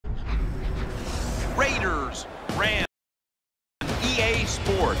Raiders, Rams, EA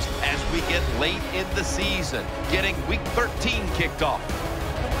Sports as we get late in the season, getting Week 13 kicked off.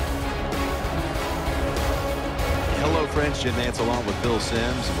 Hello, friends. Jim Nance along with Bill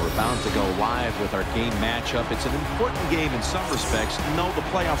Sims, and we're about to go live with our game matchup. It's an important game in some respects. No, the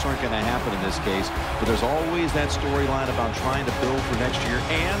playoffs aren't going to happen in this case, but there's always that storyline about trying to build for next year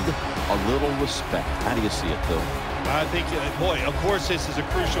and a little respect. How do you see it, Bill? I think, boy, of course this is a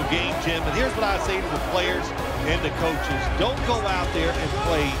crucial game, Jim. And here's what I say to the players and the coaches. Don't go out there and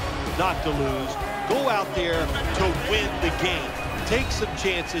play not to lose. Go out there to win the game. Take some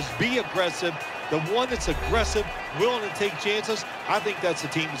chances. Be aggressive. The one that's aggressive, willing to take chances, I think that's the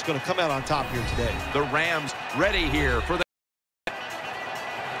team that's going to come out on top here today. The Rams ready here for the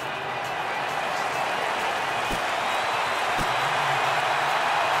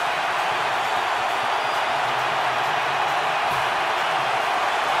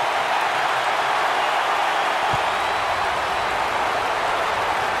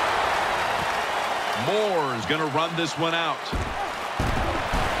Moore's going to run this one out.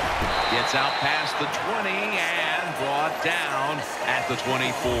 Gets out past the 20 and brought down at the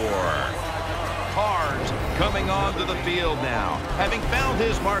 24. Cards coming onto the field now, having found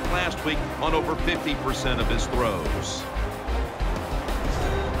his mark last week on over 50% of his throws.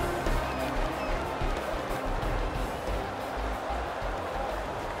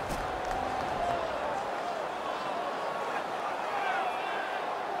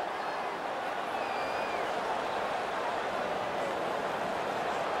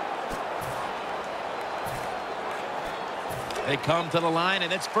 They come to the line,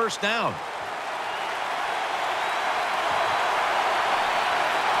 and it's first down.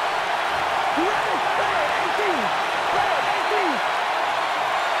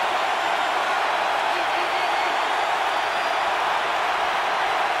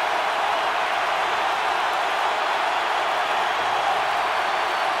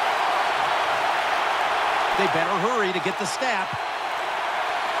 They better hurry to get the snap.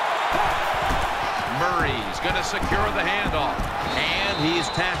 Murray's going to secure the handoff, and he's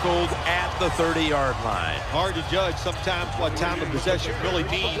tackled at the 30-yard line. Hard to judge sometimes what time of possession really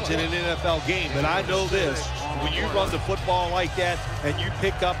means in an NFL game, but I know this. When you run the football like that and you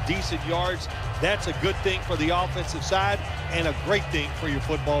pick up decent yards, that's a good thing for the offensive side and a great thing for your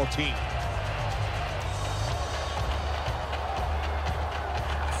football team.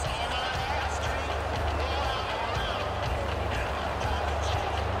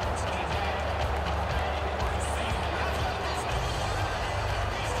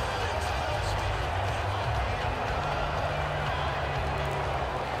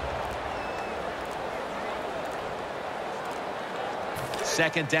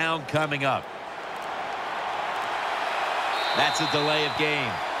 Second down coming up. That's a delay of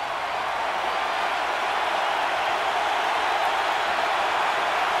game.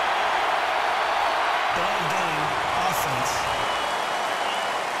 Delay of game, offense.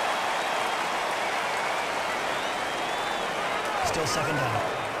 Still second down.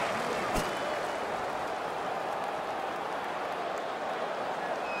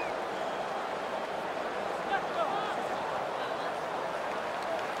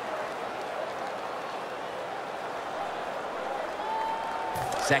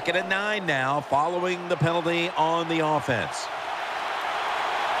 Second and 9 now, following the penalty on the offense.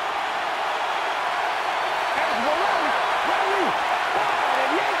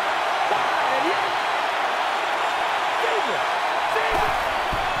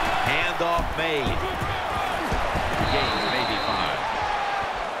 Handoff made. Gain maybe 5.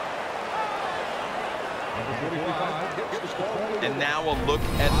 And now a look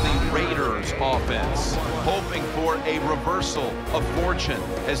at the Raiders offense, hoping for a reversal of fortune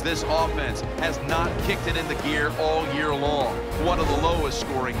as this offense has not kicked it into gear all year long. One of the lowest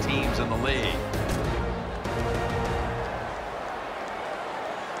scoring teams in the league.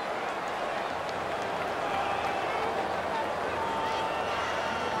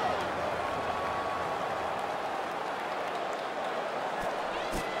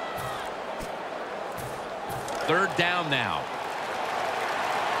 Third down now.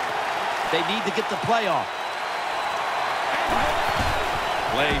 They need to get the play off.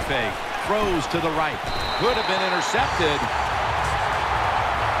 Play fake. Throws to the right. Could have been intercepted.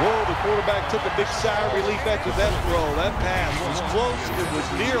 Whoa, the quarterback took a big sigh of relief after that throw. That pass was close. It was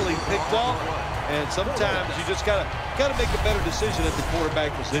nearly picked off. And sometimes you just gotta make a better decision at the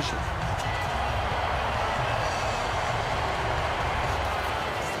quarterback position.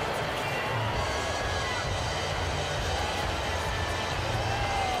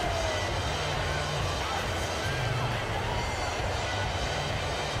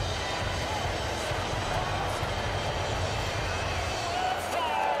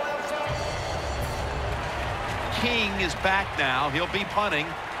 King is back now. He'll be punting.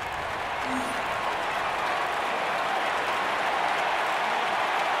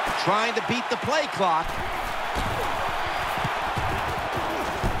 Trying to beat the play clock.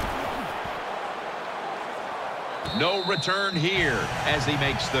 No return here as he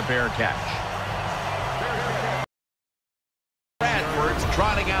makes the fair catch. Bradford's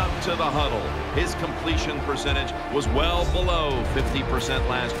trotting out to the huddle. His completion percentage was well below 50%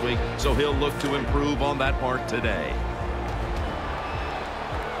 last week, so he'll look to improve on that part today.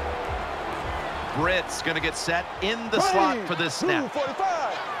 Britt's going to get set in the slot for this snap.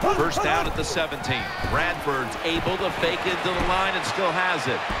 First down at the 17. Bradford's able to fake into the line and still has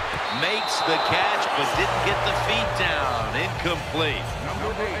it. Makes the catch, but didn't get the feet down. Incomplete.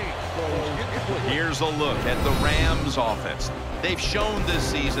 Here's a look at the Rams offense. They've shown this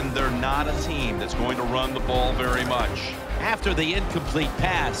season they're not a team that's going to run the ball very much. After the incomplete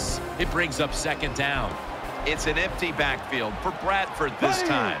pass, it brings up second down. It's an empty backfield for Bradford this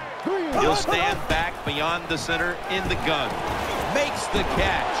time. He'll stand back beyond the center in the gun. Makes the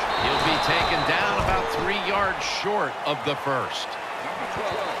catch. He'll be taken down about 3 yards short of the first.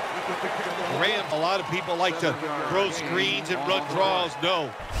 Rams, a lot of people like to throw screens and run draws.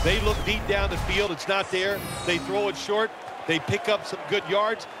 No, they look deep down the field. It's not there. They throw it short. They pick up some good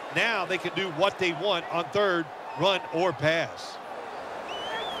yards. Now they can do what they want on third, run or pass.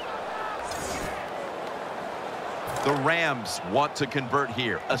 The Rams want to convert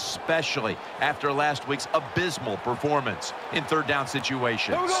here, especially after last week's abysmal performance in third down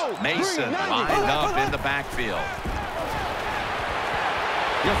situations. Mason lined up in the backfield.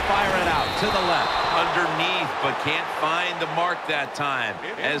 He'll fire it out to the left. Underneath, but can't find the mark that time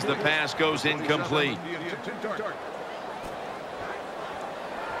as the pass goes incomplete.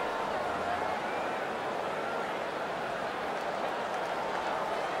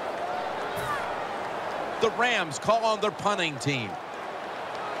 The Rams call on their punting team.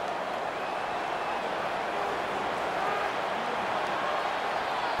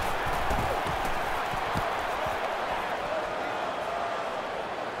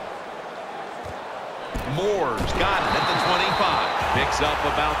 Moore's got it at the 25. Picks up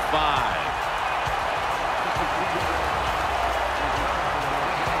about 5.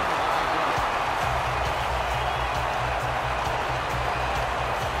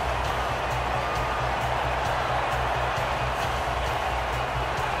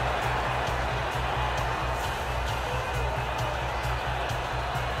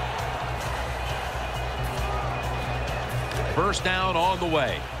 First down on the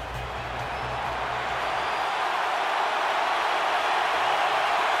way.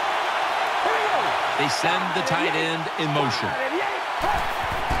 They send the tight end in motion.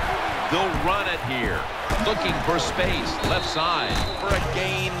 They'll run it here. Looking for space. Left side for a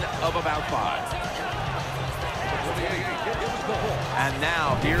gain of about 5. And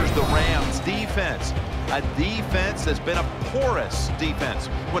now here's the Rams defense. A defense that's been a porous defense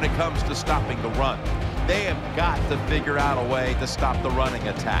when it comes to stopping the run. They have got to figure out a way to stop the running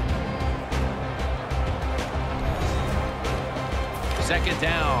attack. Second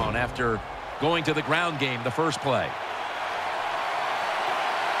down after going to the ground game the first play.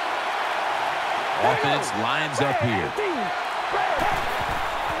 Offense lines up here.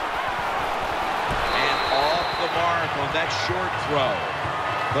 And off the mark on that short throw.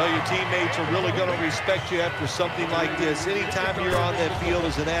 Well, your teammates are really going to respect you after something like this. Anytime you're on that field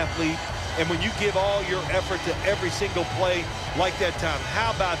as an athlete, and when you give all your effort to every single play like that time,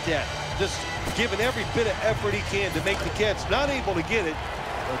 how about that? Just giving every bit of effort he can to make the catch. Not able to get it,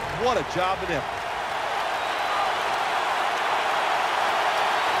 but what a job and effort.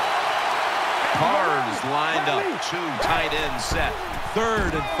 Carr's lined up. 2 tight ends set.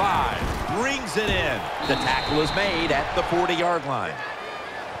 3rd and 5. Brings it in. The tackle is made at the 40-yard line.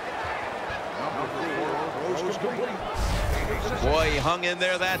 Boy, he hung in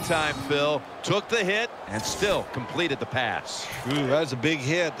there that time, Phil. Took the hit and still completed the pass. Ooh, that's a big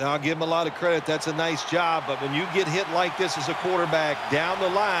hit. I'll give him a lot of credit. That's a nice job. But when you get hit like this as a quarterback down the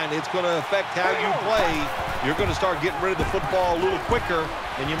line, it's going to affect how you play. You're going to start getting rid of the football a little quicker,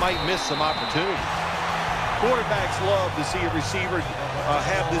 and you might miss some opportunities. Quarterbacks love to see a receiver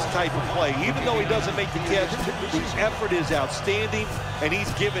have this type of play. Even though he doesn't make the catch, the effort is outstanding, and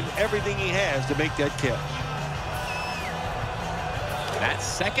he's given everything he has to make that catch. That's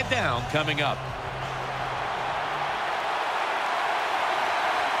second down coming up.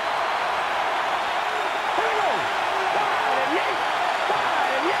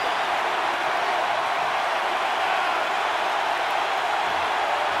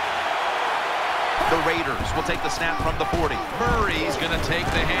 The Raiders will take the snap from the 40. Murray's going to take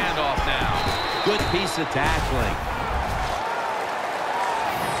the handoff now. Good piece of tackling.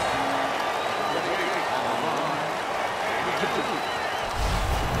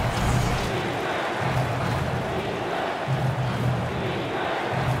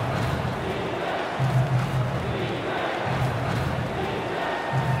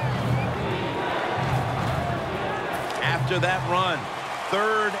 After that run,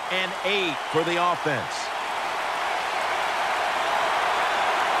 3rd and 8 for the offense.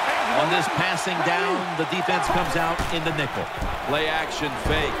 On this passing down, the defense comes out in the nickel. Play action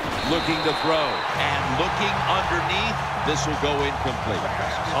fake, looking to throw, and looking underneath. This will go incomplete.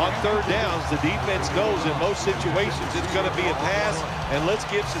 On 3rd downs, the defense knows in most situations it's going to be a pass, and let's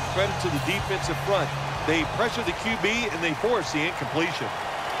give some credit to the defensive front. They pressure the QB, and they force the incompletion.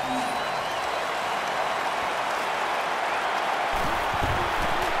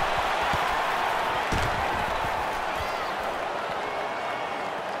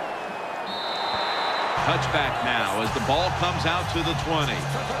 Touchback now as the ball comes out to the 20.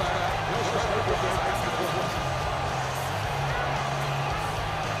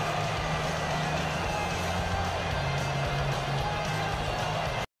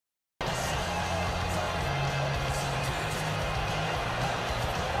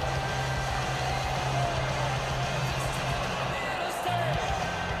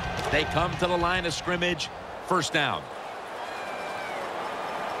 They come to the line of scrimmage. 1st down.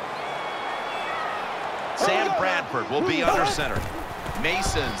 Sam Bradford will be under center.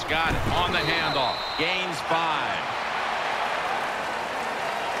 Mason's got it on the handoff. Gains 5.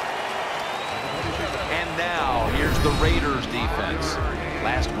 And now here's the Raiders defense.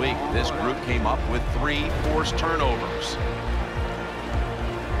 Last week, this group came up with 3 forced turnovers.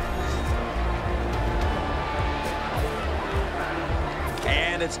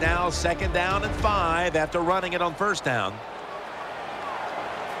 And it's now 2nd down and 5 after running it on 1st down.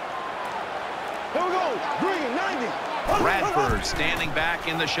 Here we go. Green, 90. Bradford standing back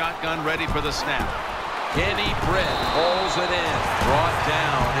in the shotgun, ready for the snap. Kenny Britt pulls it in, brought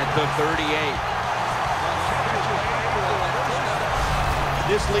down at the 38. In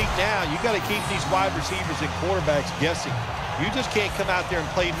this league now, you got to keep these wide receivers and quarterbacks guessing. You just can't come out there and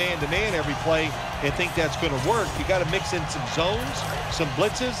play man-to-man every play and think that's going to work. You got to mix in some zones, some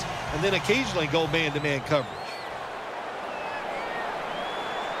blitzes, and then occasionally go man-to-man coverage.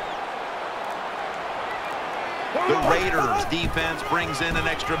 The Raiders defense brings in an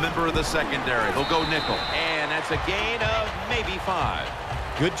extra member of the secondary. They'll go nickel. And that's a gain of maybe 5.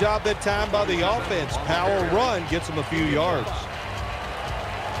 Good job that time by the offense. Power run gets them a few yards.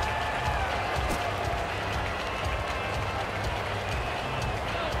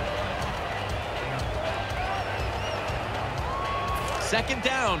 Second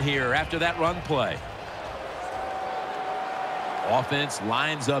down here after that run play. Offense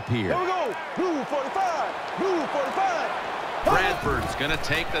lines up here. Here we go. Blue 45. Blue 45. Bradford's going to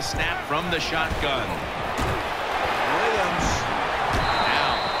take the snap from the shotgun. Williams.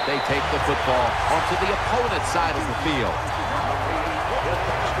 Now they take the football onto the opponent's side of the field.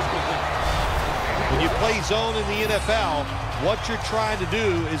 When you play zone in the NFL, what you're trying to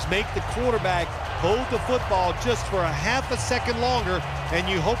do is make the quarterback hold the football just for a half a second longer, and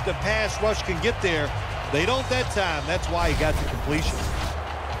you hope the pass rush can get there. They don't that time. That's why he got the completion.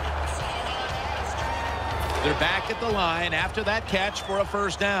 They're back at the line after that catch for a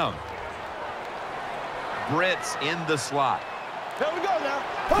 1st down. Britt's in the slot. Here we go now.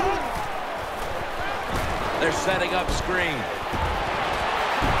 They're setting up screen.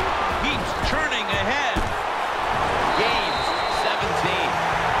 He's churning ahead. Gains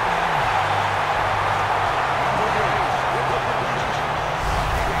 17.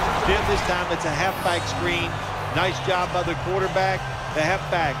 Jim, this time it's a halfback screen. Nice job by the quarterback. The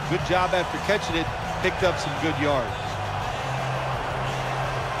halfback, good job after catching it. Picked up some good yards.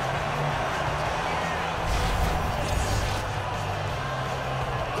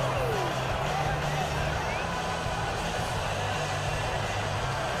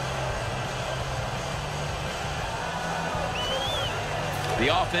 The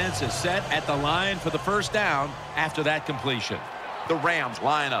offense is set at the line for the 1st down after that completion. The Rams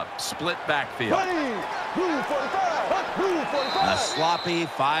line up, split backfield. Blue 45. Blue 45. A sloppy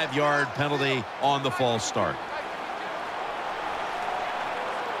 5-yard penalty on the false start.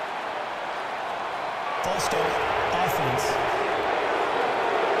 False start. Offense.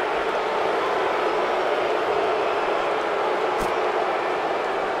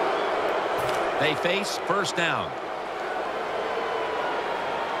 They face 1st down.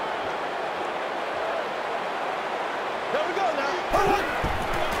 Here we go now.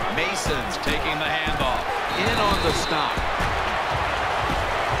 Mason's taking the handoff. In on the stop.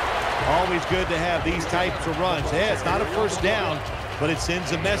 Always good to have these types of runs. Yeah, it's not a first down, but it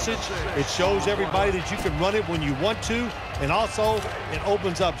sends a message. It shows everybody that you can run it when you want to, and also it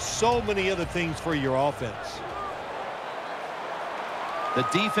opens up so many other things for your offense. The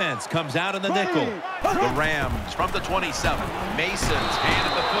defense comes out in the nickel. The Rams from the 27. Mason's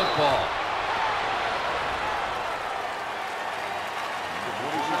handed the football.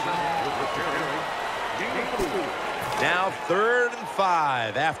 Now 3rd and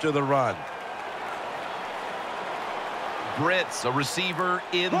 5 after the run. Britt's a receiver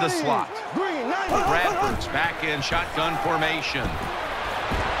in the slot. Bradford's back in shotgun formation.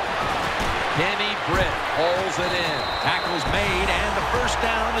 Kenny Britt hauls it in. Tackle's made, and the first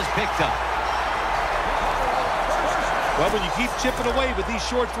down is picked up. Well, when you keep chipping away with these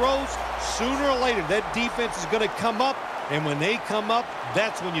short throws, sooner or later that defense is going to come up, and when they come up,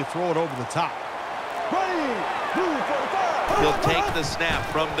 that's when you throw it over the top. He'll take the snap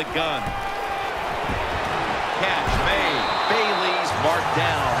from the gun. Catch made. Bailey's marked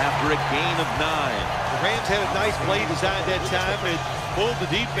down after a gain of 9. The Rams had a nice play design that time and pulled the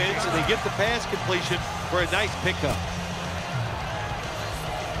defense, and they get the pass completion for a nice pickup.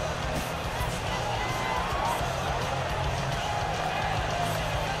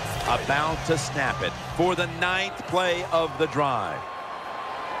 About to snap it for the 9th play of the drive.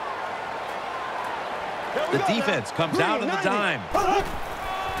 The defense comes out in the dime.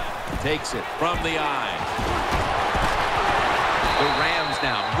 Takes it from the eye. The Rams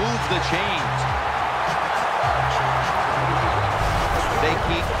now move the chains. They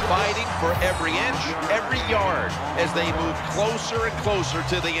keep fighting for every inch, every yard as they move closer and closer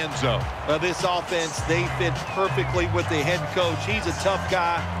to the end zone. This offense, they fit perfectly with the head coach. He's a tough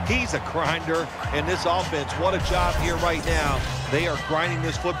guy. He's a grinder. And this offense, what a job here right now. They are grinding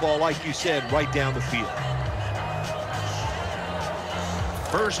this football, like you said, right down the field.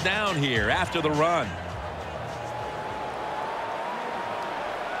 First down here after the run.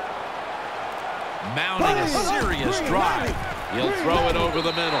 Mounting a serious drive. He'll throw it over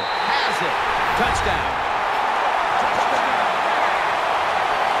the middle. Has it. Touchdown.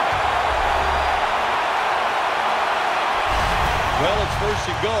 Well, it's first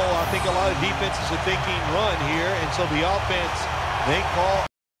and goal. I think a lot of defenses are thinking run here, and so the offense, they call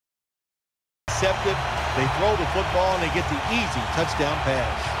accepted. They throw the football, and they get the easy touchdown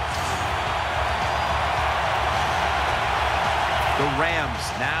pass. The Rams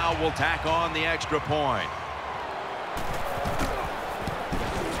now will tack on the extra point.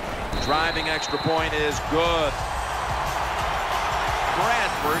 Driving extra point is good.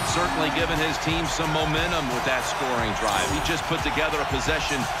 Bradford certainly given his team some momentum with that scoring drive. He just put together a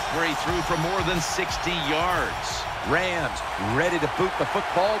possession where he threw for more than 60 yards. Rams ready to boot the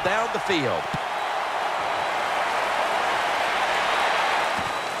football down the field.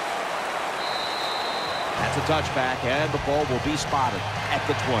 That's a touchback, and the ball will be spotted at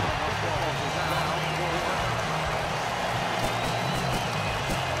the 20.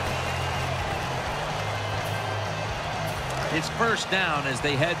 It's first down as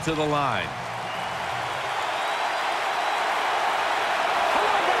they head to the line.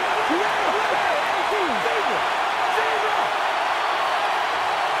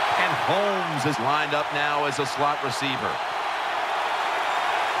 And Holmes is lined up now as a slot receiver.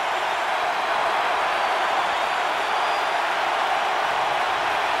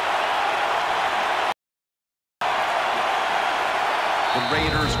 The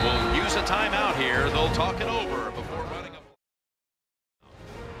Raiders will use a timeout here. They'll talk it over before running a...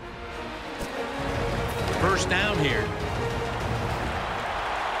 First down here.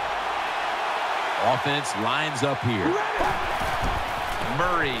 Offense lines up here.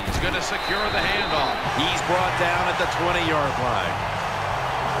 Murray's going to secure the handoff. He's brought down at the 20-yard line.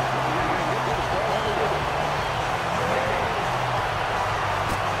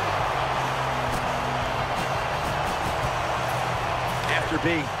 After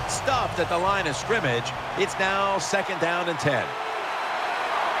being stuffed at the line of scrimmage, it's now 2nd down and 10.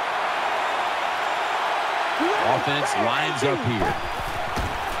 Offense lines up here.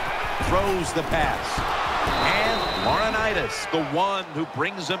 Throws the pass. And Laurinaitis, the one who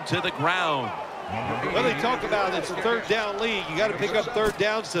brings him to the ground. Well, they talk about it's a 3rd down league. You got to pick up 3rd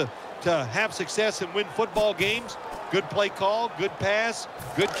downs to have success and win football games. Good play call, good pass,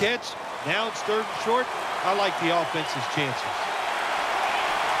 good catch. Now it's 3rd and short. I like the offense's chances.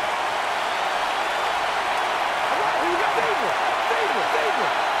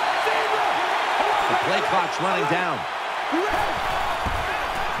 The play clock's running down.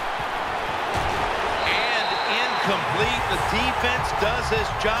 And Incomplete. The defense does his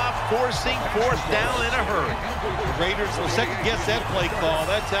job, forcing fourth down in a hurry. The Raiders will second-guess that play call.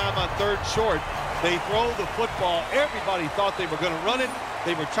 That time on third short, they throw the football. Everybody thought they were going to run it.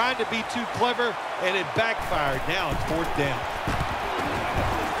 They were trying to be too clever, and it backfired. Now it's fourth down.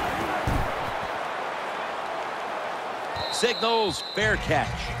 Signals fair catch.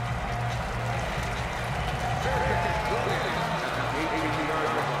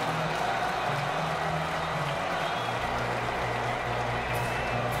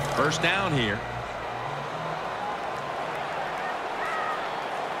 First down here.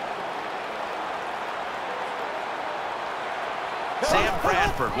 Sam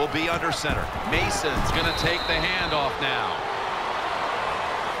Bradford will be under center. Mason's going to take the handoff now.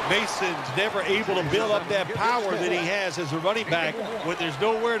 Mason's never able to build up that power that he has as a running back. When there's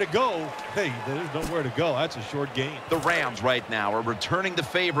nowhere to go, hey, there's nowhere to go. That's a short game. The Rams right now are returning the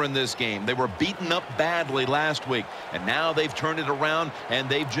favor in this game. They were beaten up badly last week, and now they've turned it around, and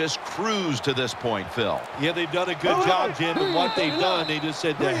they've just cruised to this point, Phil. Yeah, they've done a good job, Jim, and what they've done, they just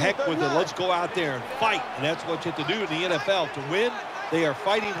said, the heck with it. Let's go out there and fight, and that's what you have to do in the NFL. To win, they are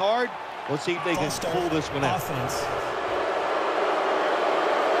fighting hard. Let's see if they can pull this one out. Offense.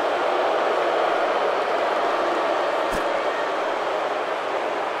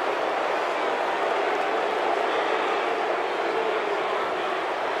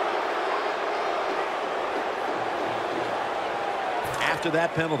 After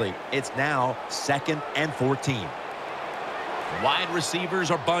that penalty, it's now 2nd and 14. Wide receivers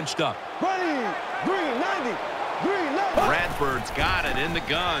are bunched up. Ready, green 90, green 90. Bradford's got it in the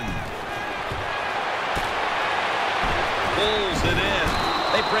gun. Pulls it in.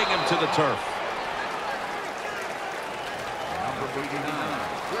 They bring him to the turf.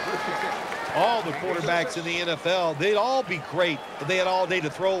 All the quarterbacks in the NFL, they'd all be great if they had all day to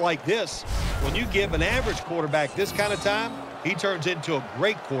throw like this. When you give an average quarterback this kind of time, he turns into a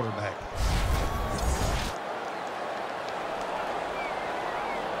great quarterback.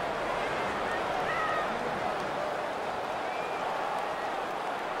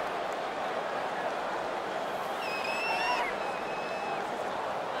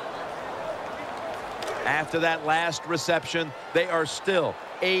 After that last reception, they are still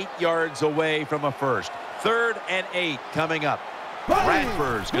 8 yards away from a first. 3rd and 8 coming up.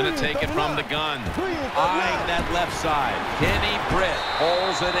 Bradford's going to take it from the gun. Eyeing that left side. Kenny Britt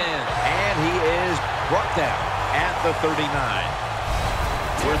pulls it in, and he is brought down at the 39.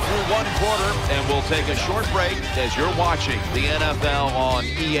 We're through one quarter, and we'll take a short break as you're watching the NFL on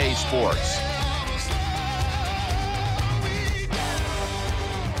EA Sports.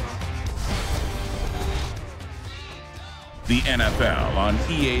 The NFL on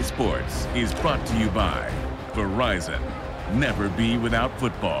EA Sports is brought to you by Verizon. Never be without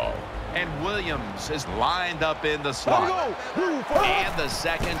football. And Williams is lined up in the slot. And the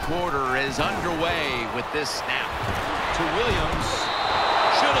second quarter is underway with this snap. To Williams.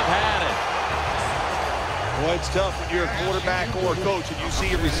 Should have had it. Boy, it's tough when you're a quarterback or a coach and you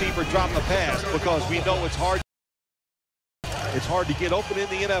see a receiver drop a pass, because we know it's hard. It's hard to get open in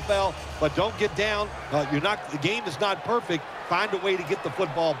the NFL, but don't get down. The game is not perfect. Find a way to get the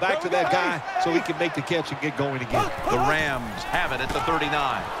football back to that guy so he can make the catch and get going again. The Rams have it at the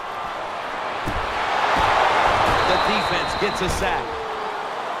 39. The defense gets a sack.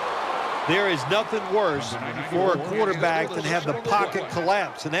 There is nothing worse for a quarterback than have the pocket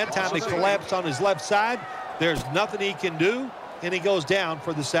collapse. And that time it collapsed on his left side. There's nothing he can do, and he goes down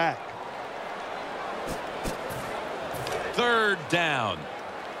for the sack. 3rd down.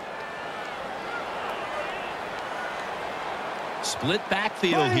 Split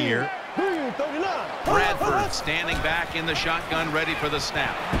backfield here. Bradford standing back in the shotgun, ready for the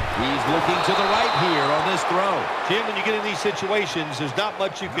snap. He's looking to the right here on this throw. Jim, when you get in these situations, there's not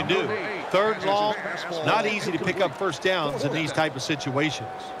much you can do. 3rd and long, not easy to pick up first downs in these type of situations.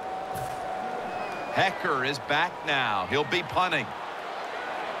 Hecker is back now. He'll be punting.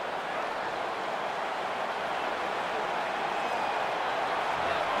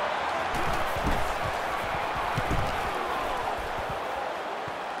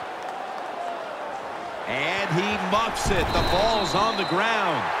 And he muffs it. The ball's on the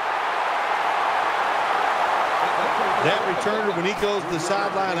ground. That returner, when he goes to the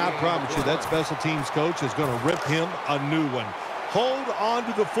sideline, I promise you, that special teams coach is going to rip him a new one. Hold on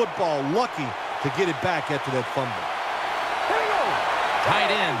to the football. Lucky to get it back after that fumble. Tight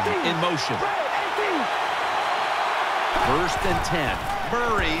end in motion. 1st and 10.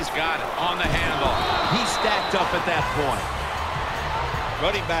 Murray's got it on the handle. He stacked up at that point.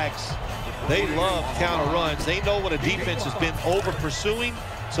 Running backs, they love counter runs. They know when a defense has been over pursuing,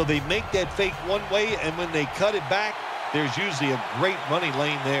 So they make that fake one way, and when they cut it back, there's usually a great running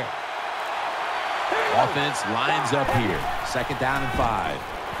lane there. Offense lines up here. 2nd down and 5.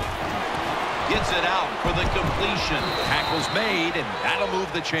 Gets it out for the completion. Tackle's made, and that'll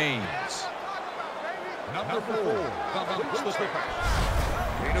move the chains. Number 4.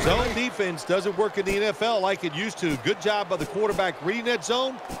 Zone defense doesn't work in the NFL like it used to. Good job by the quarterback reading that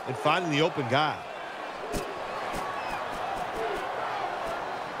zone and finding the open guy.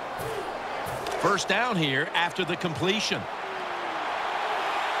 First down here after the completion.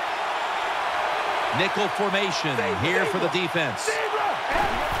 Nickel formation here for the defense.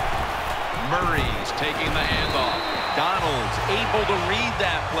 Murray's taking the handoff. Donald's able to read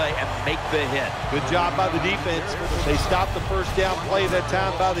that play and make the hit. Good job by the defense. They stopped the first down play that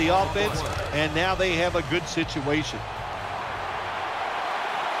time by the offense, and now they have a good situation.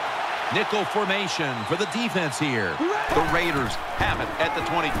 Nickel formation for the defense here. The Raiders have it at the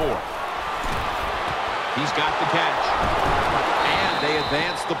 24. He's got the catch. And they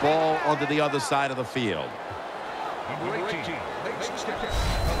advance the ball onto the other side of the field.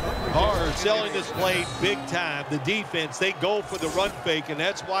 Carr selling this play big time. The defense, they go for the run fake, and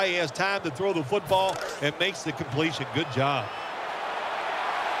that's why he has time to throw the football and makes the completion. Good job.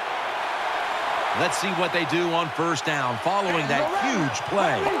 Let's see what they do on first down following that huge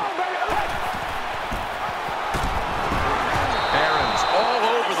play. Aaron's all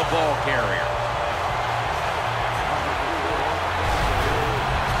over the ball carrier.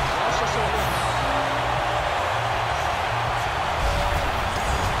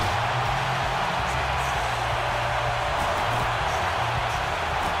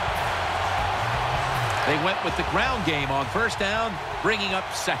 They went with the ground game on first down, bringing up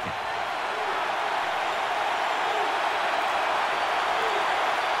 2nd.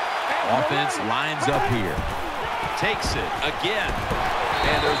 Offense lines up here. Takes it again.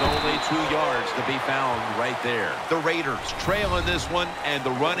 And there's only 2 yards to be found right there. The Raiders trail in this one, and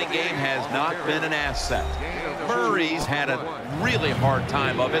the running game has not been an asset. Murray's had a really hard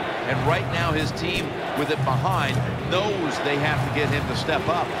time of it, and right now his team, with it behind, knows they have to get him to step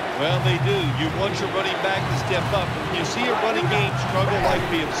up. Well, they do. You want your running back to step up. When you see a running game struggle like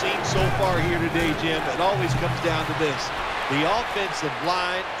we have seen so far here today, Jim, it always comes down to this. The offensive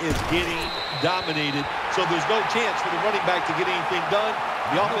line is getting dominated, so there's no chance for the running back to get anything done.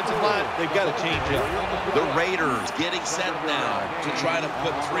 The offensive line, they've got to change up. The Raiders getting set now to try to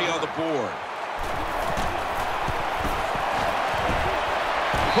put 3 on the board.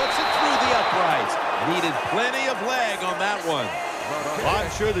 Puts it through the uprights. Needed plenty of leg on that one. Well,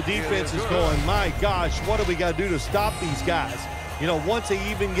 I'm sure the defense is going, my gosh, what do we got to do to stop these guys? You know, once they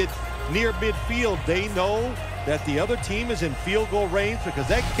even get near midfield, they know that the other team is in field goal range because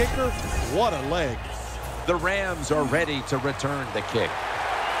that kicker, what a leg. The Rams are ready to return the kick.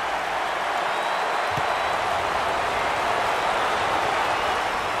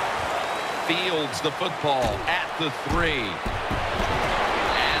 Fields the football at the 3.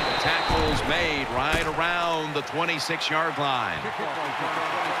 And the tackle's made right around the 26-yard line.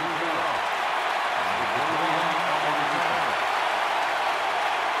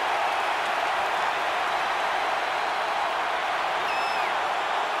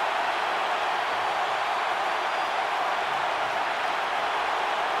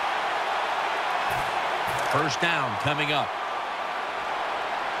 First down coming up.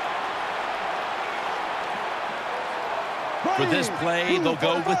 For this play, they'll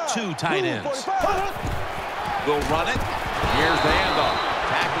go with 2 tight ends. They'll run it. Here's the handoff.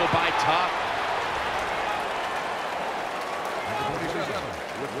 Tackle by Top.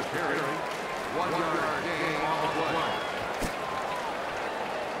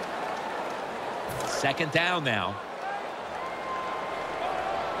 Second down now.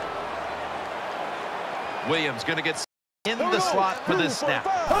 Williams going to get in the slot for this snap.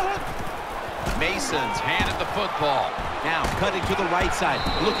 Mason's handed the football. Now cutting to the right side,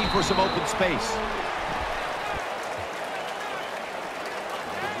 looking for some open space.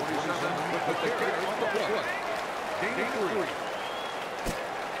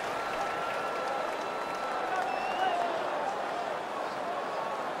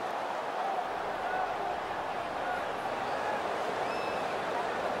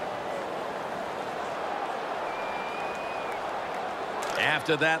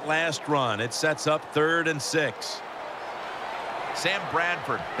 After that last run, it sets up 3rd and 6. Sam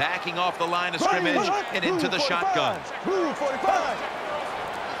Bradford backing off the line of scrimmage and into the shotgun.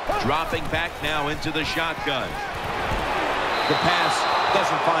 Dropping back now into the shotgun. The pass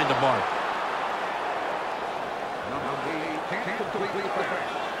doesn't find a mark.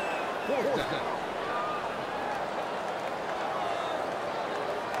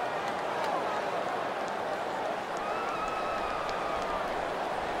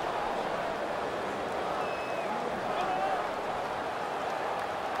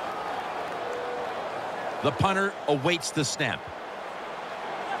 The punter awaits the snap.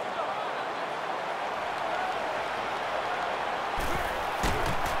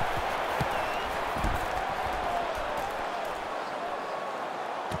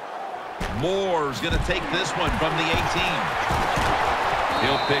 Moore's going to take this one from the 18.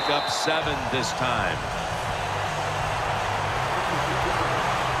 He'll pick up 7 this time.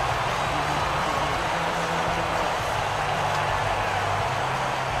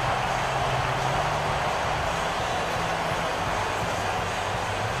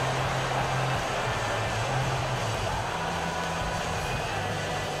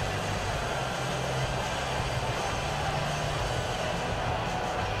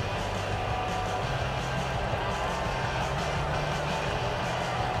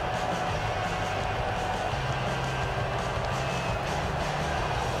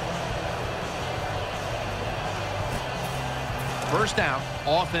 First down,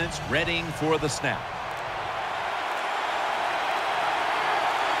 offense readying for the snap.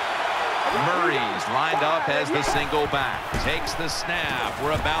 Murray's lined up as the single back. Takes the snap.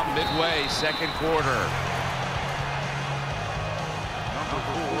 We're about midway, second quarter.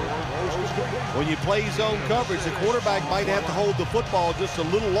 When you play zone coverage, the quarterback might have to hold the football just a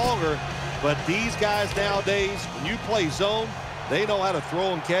little longer, but these guys nowadays, when you play zone, they know how to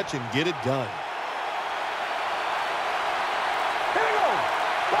throw and catch and get it done.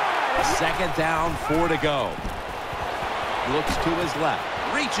 Second down, 4 to go. Looks to his left.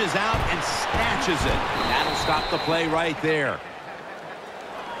 Reaches out and snatches it. That'll stop the play right there.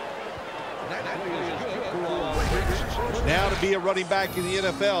 Now to be a running back in the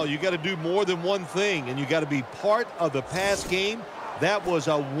NFL, you got to do more than one thing, and you got to be part of the pass game. That was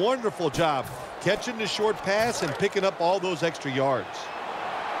a wonderful job, catching the short pass and picking up all those extra yards.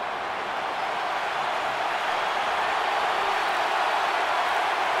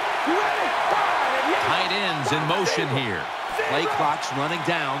 Tight ends in motion here. Play clock's running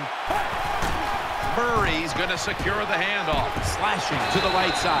down. Murray's going to secure the handoff. Slashing to the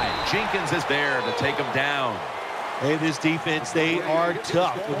right side. Jenkins is there to take him down. Hey, this defense, they are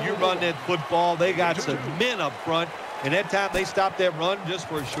tough. When you run that football, they got some men up front, and that time they stopped that run just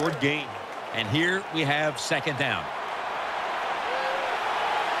for a short gain. And here we have second down.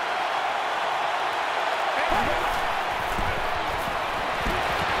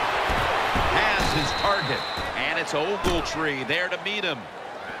 Has his target, and it's Ogletree there to meet him.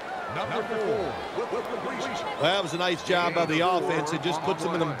 Number 4. Well, that was a nice job by the offense. It just puts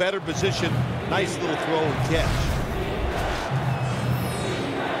them in a better position. Nice little throw and catch.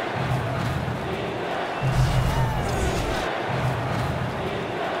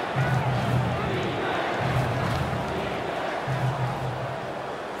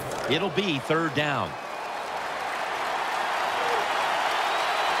 It'll be third down.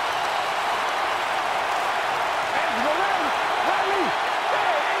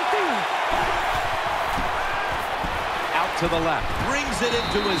 Out to the left. Brings it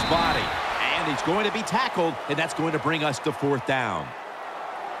into his body. And he's going to be tackled, and that's going to bring us to fourth down.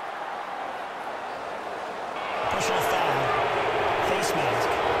 Personal foul. Face mask.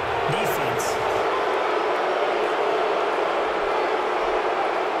 Defense.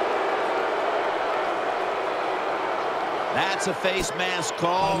 That's a face mask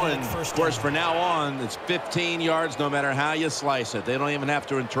call, and of course for now on it's 15 yards no matter how you slice it. They don't even have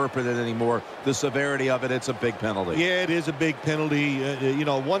to interpret it anymore. The severity of it, it's a big penalty. Yeah, it is a big penalty. You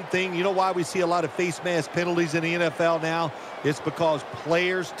know, one thing, you know why we see a lot of face mask penalties in the NFL now? It's because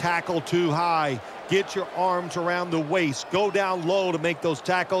players tackle too high. Get your arms around the waist. Go down low to make those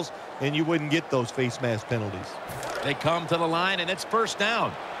tackles, and you wouldn't get those face mask penalties. They come to the line, and it's first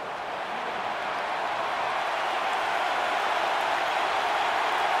down.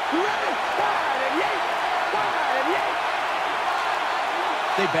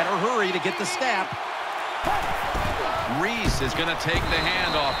 They better hurry to get the snap. Reese is going to take the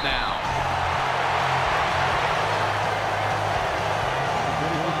handoff now.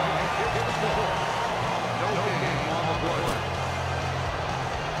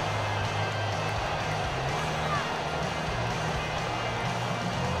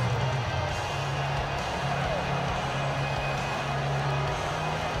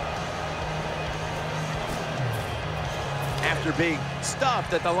 After being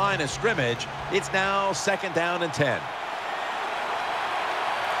stuffed at the line of scrimmage, it's now second down and 10.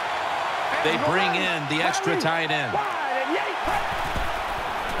 They bring in the extra tight end.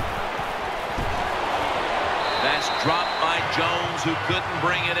 That's dropped by Jones, who couldn't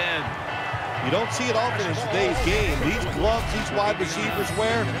bring it in. You don't see it often in today's game. These gloves these wide receivers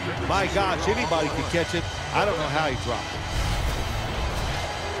wear, my gosh, anybody could catch it. I don't know how he dropped it.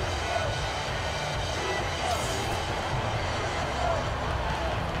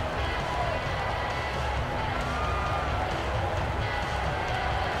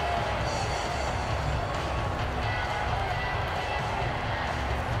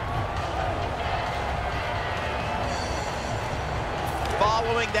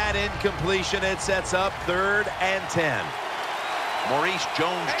 Following that incompletion, it sets up 3rd and 10. Maurice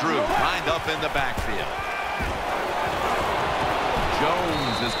Jones-Drew lined up in the backfield.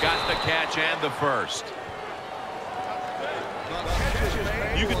 Jones has got the catch and the first.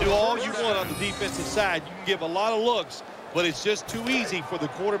 You can do all you want on the defensive side. You can give a lot of looks, but it's just too easy for the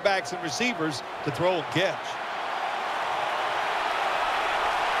quarterbacks and receivers to throw and catch.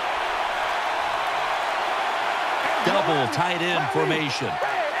 Double tight end formation.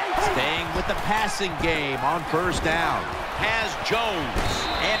 Staying with the passing game on 1st down. Has Jones.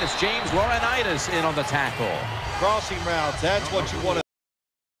 And it's James Laurinaitis in on the tackle. Crossing routes, that's what you want to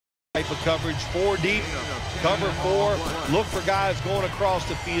type of coverage. 4 deep, cover 4. Look for guys going across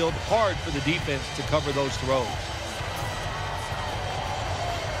the field. Hard for the defense to cover those throws.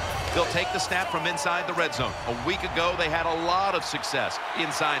 They'll take the snap from inside the red zone. A week ago, they had a lot of success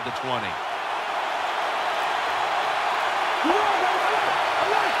inside the 20.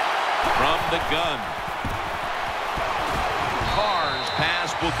 From the gun. Carr's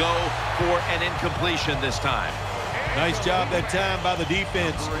pass will go for an incompletion this time. Nice job that time by the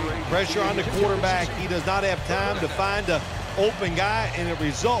defense. Pressure on the quarterback. He does not have time to find an open guy, and it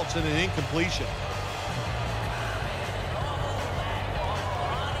results in an incompletion.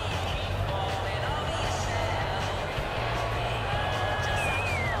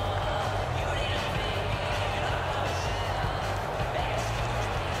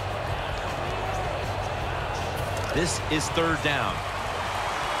 This is 3rd down.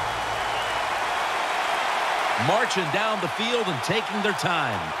 Marching down the field and taking their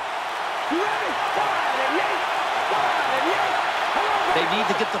time. They need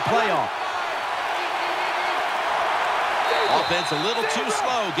to get the play off. Offense a little too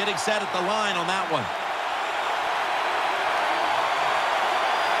slow getting set at the line on that one.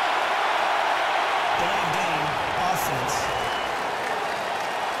 Delay game, offense.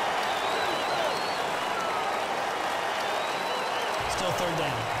 Still 3rd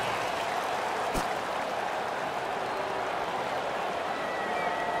down.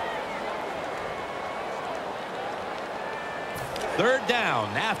 Third down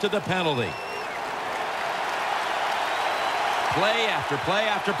after the penalty. Play after play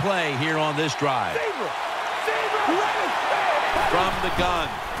after play here on this drive. From the gun.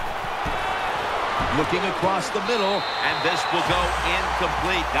 Looking across the middle, And this will go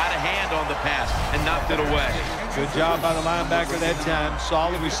incomplete. Got a hand on the pass and knocked it away. Good job by the linebacker that time.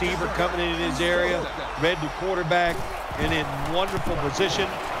 Solid receiver coming in his area. Read the quarterback and in wonderful position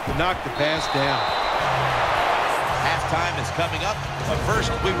to knock the pass down. Halftime is coming up, but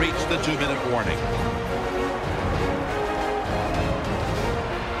first we reach the 2-minute warning.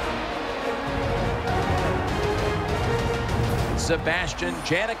 Sebastian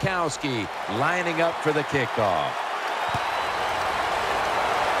Janikowski lining up for the kickoff.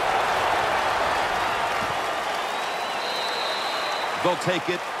 They'll take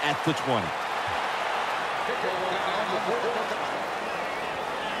it at the 20.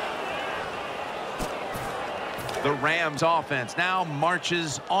 The Rams offense now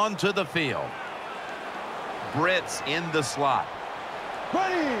marches onto the field. Brits in the slot.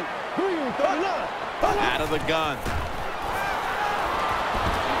 Out of the gun.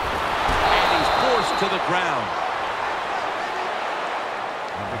 And he's forced to the ground.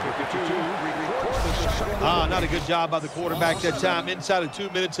 Not a good job by the quarterback that time. Inside of 2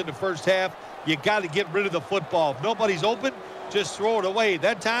 minutes in the first half, you got to get rid of the football. If nobody's open, just throw it away.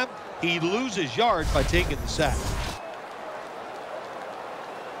 That time, he loses yards by taking the sack.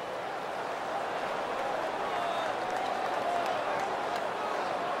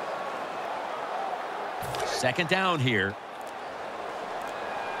 Second down here.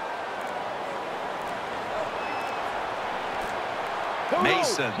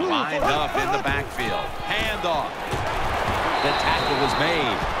 Mason lined up in the backfield. Handoff. The tackle was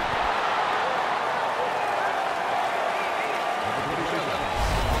made.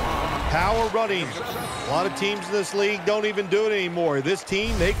 Power running. A lot of teams in this league don't even do it anymore. This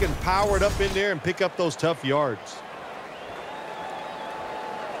team, they can power it up in there and pick up those tough yards.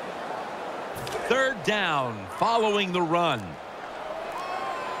 Third down following the run.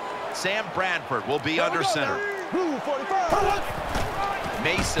 Sam Bradford will be under center.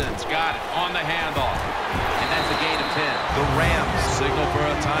 Mason's got it on the handoff. And that's a gain of 10. The Rams signal for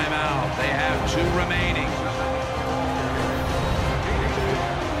a timeout. They have 2 remaining.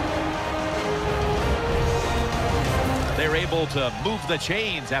 They're able to move the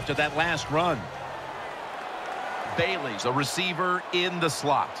chains after that last run. Bailey's a receiver in the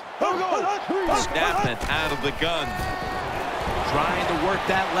slot. Snap it out of the gun. Trying to work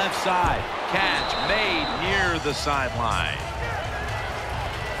that left side. Catch made near the sideline.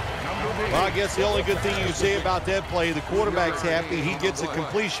 Well, I guess the only good thing you can say about that play, the quarterback's happy. He gets a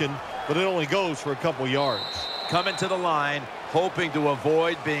completion, but it only goes for a couple yards. Coming to the line, hoping to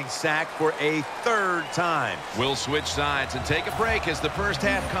avoid being sacked for a third time. We'll switch sides and take a break as the first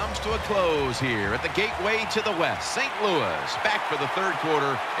half comes to a close here at the gateway to the west. St. Louis back for the third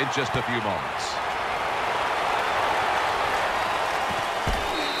quarter in just a few moments.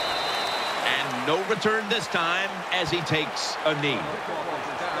 And no return this time as he takes a knee.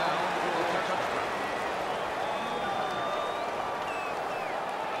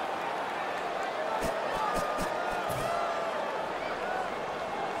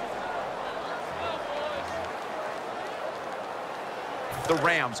 The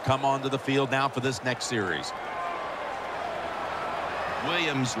Rams come onto the field now for this next series.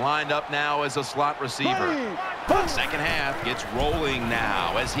 Williams lined up now as a slot receiver. Second half gets rolling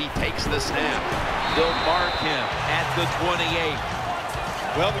now as he takes the snap. They'll mark him at the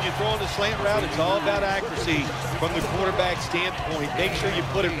 28. Well, when you're throwing the slant route, it's all about accuracy from the quarterback standpoint. Make sure you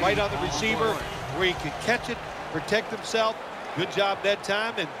put it right on the receiver where he can catch it, protect himself. Good job that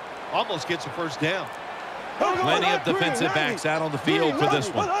time, and almost gets a first down. Plenty of defensive backs out on the field for this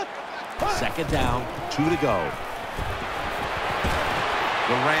one. Second down, 2 to go.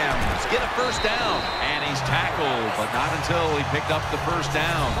 The Rams get a first down, and he's tackled, but not until he picked up the first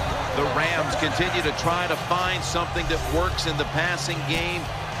down. The Rams continue to try to find something that works in the passing game.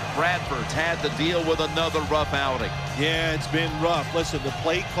 Bradford's had to deal with another rough outing. Yeah, it's been rough. Listen, the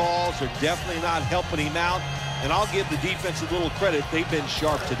play calls are definitely not helping him out, and I'll give the defense a little credit. They've been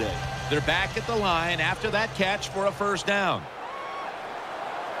sharp today. They're back at the line after that catch for a first down.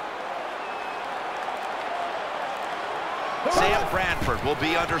 Sam Bradford will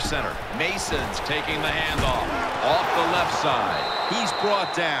be under center. Mason's taking the handoff off the left side. He's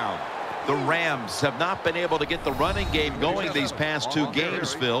brought down. The Rams have not been able to get the running game going these past 2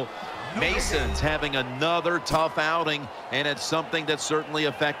 games, Phil. Mason's having another tough outing, and it's something that's certainly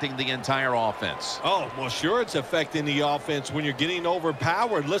affecting the entire offense. Oh, well, sure it's affecting the offense when you're getting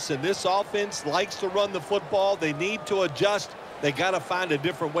overpowered. Listen, this offense likes to run the football. They need to adjust. They got to find a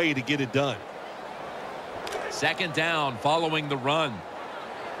different way to get it done. Second down following the run.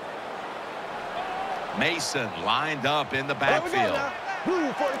 Mason lined up in the backfield.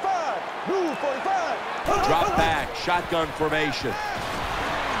 Drop back, shotgun formation.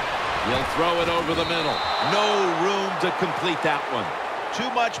 He'll throw it over the middle. No room to complete that one. Too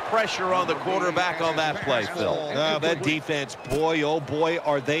much pressure on the quarterback on that play, Phil. That defense, boy, oh boy,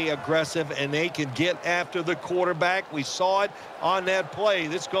 are they aggressive, and they can get after the quarterback. We saw it on that play.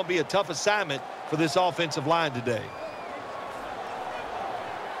 This is going to be a tough assignment for this offensive line today.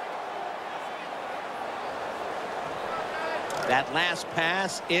 That last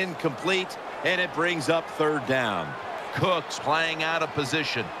pass incomplete, and it brings up third down. Cooks playing out of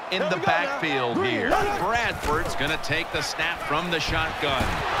position in the backfield here. Bradford's going to take the snap from the shotgun.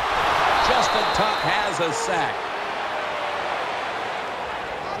 Justin Tuck has a sack.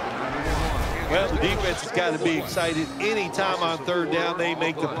 Well, the defense has got to be excited. Anytime on third down they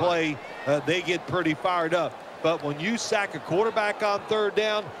make the play, they get pretty fired up. But when you sack a quarterback on third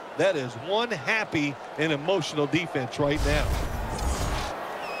down, that is one happy and emotional defense right now.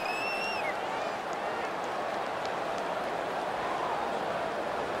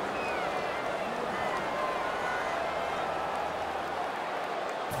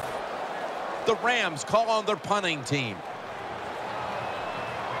 The Rams call on their punting team.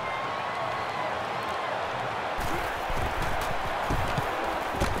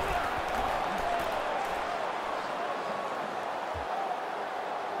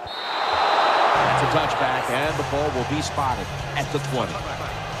 That's a touchback, and the ball will be spotted at the 20.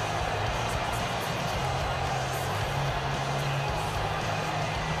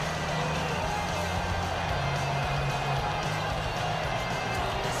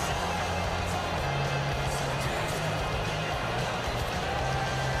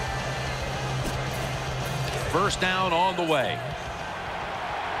 First down on the way.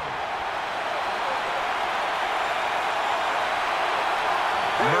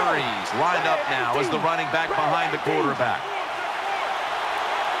 Murray's lined up now as the running back behind the quarterback.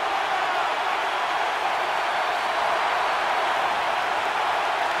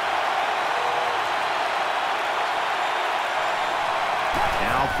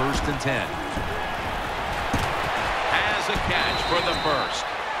 Now 1st and 10. Has a catch for the first.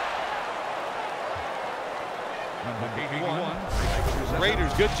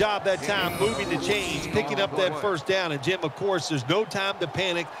 Raiders, good job that time moving the chains, picking up that first down. And, Jim, of course, there's no time to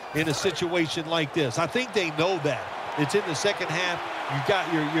panic in a situation like this. I think they know that. It's in the second half.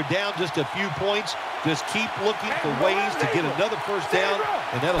 You're down just a few points. Just keep looking for ways to get another first down,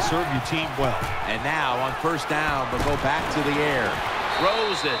 and that'll serve your team well. And now on first down, they'll go back to the air.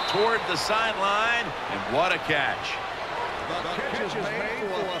 Throws it toward the sideline, and what a catch.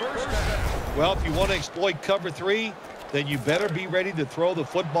 Well, if you want to exploit cover 3, then you better be ready to throw the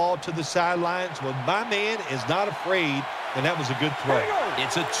football to the sidelines. When my man is not afraid, and that was a good throw.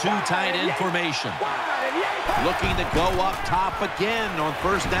 It's a 2 tight end formation. Looking to go up top again on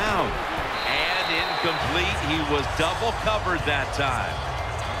first down. And incomplete. He was double covered that time.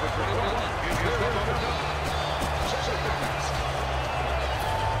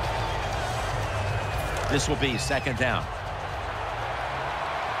 This will be second down.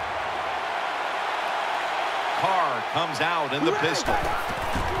 Carr comes out in the pistol.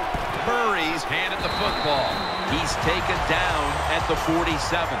 Murray's handed the football. He's taken down at the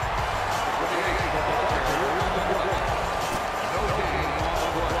 47.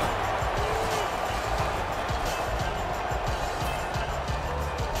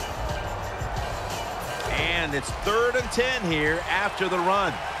 And it's 3rd and 10 here after the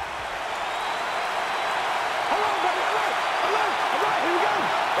run.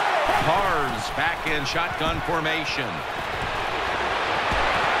 Carr's back in shotgun formation.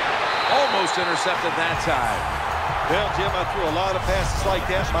 Almost intercepted that time. Well, Jim, I threw a lot of passes like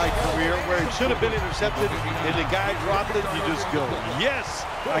that in my career where it should have been intercepted and the guy dropped it. You just go, yes,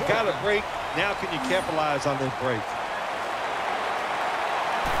 I got a break. Now can you capitalize on that break?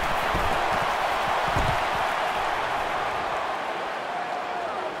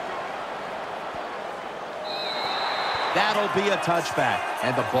 That'll be a touchback,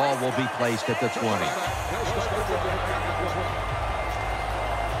 and the ball will be placed at the 20.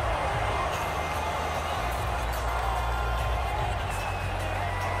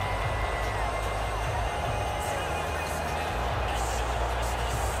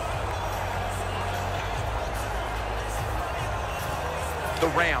 The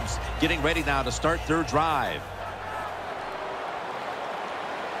Rams getting ready now to start their drive.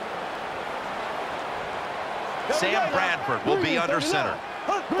 Sam Bradford will be under center.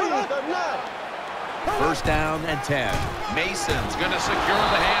 First down and 10. Mason's going to secure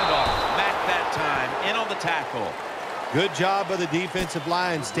the handoff. Mack that time in on the tackle. Good job by the defensive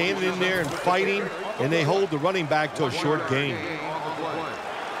line standing in there and fighting, and they hold the running back to a short gain.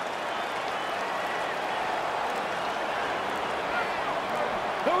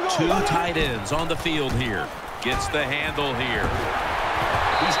 Two tight ends on the field here. Gets the handle here.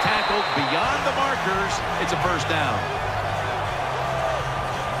 He's tackled beyond the markers. It's a first down.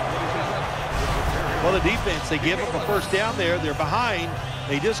 Well, the defense, they give up a first down there. They're behind.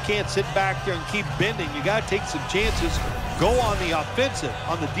 They just can't sit back there and keep bending. You got to take some chances. Go on the offensive,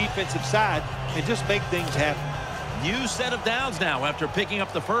 on the defensive side, and just make things happen. New set of downs now after picking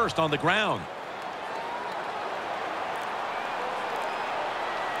up the first on the ground.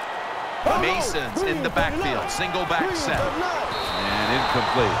 Mason's in the backfield. Single back set. And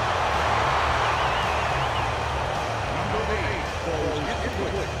incomplete.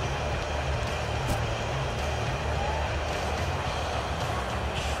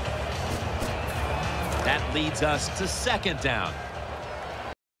 That leads us to second down.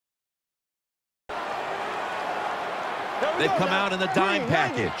 They've come out in the dime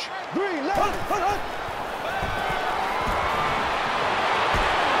package.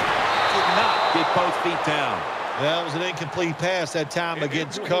 Get both feet down. That was an incomplete pass that time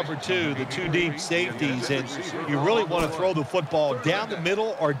against cover 2, the 2 deep safeties. And you really want to throw the football down the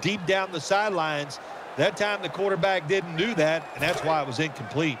middle or deep down the sidelines. That time the quarterback didn't do that, and that's why it was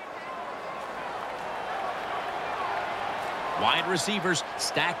incomplete. Wide receivers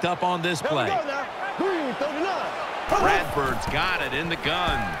stacked up on this play. Bradford's got it in the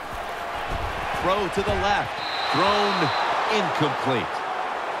gun. Throw to the left. Thrown incomplete.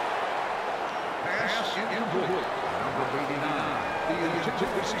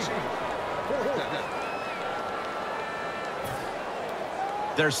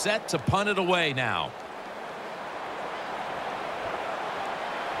 They're set to punt it away now.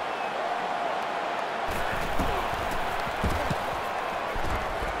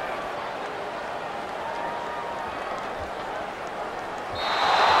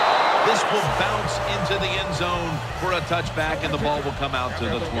 This will bounce into the end zone for a touchback, and the ball will come out to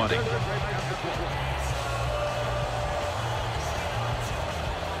the 20.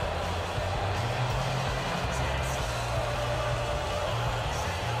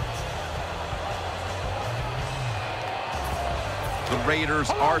 The Raiders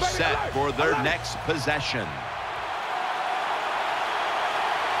are set for their next possession.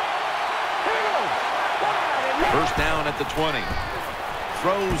 First down at the 20.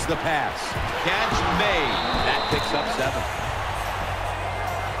 throws the pass. Catch made. That picks up 7.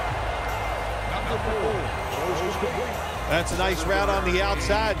 That's a nice route on the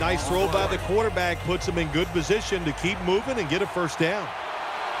outside. Nice throw by the quarterback. Puts him in good position to keep moving and get a first down.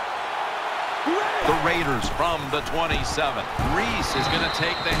 The Raiders from the 27. Reese is going to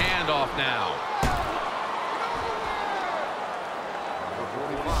take the handoff now.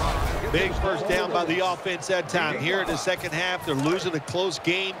 Big first down by the offense that time. Here in the second half, they're losing a close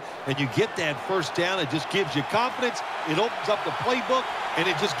game, and you get that first down. It just gives you confidence. It opens up the playbook, and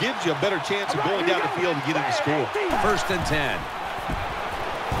it just gives you a better chance of going down the field and getting the score. 1st and 10.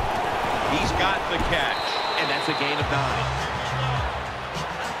 He's got the catch, and that's a gain of 9.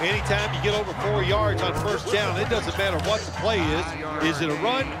 Anytime you get over 4 yards on first down, it doesn't matter what the play is. Is it a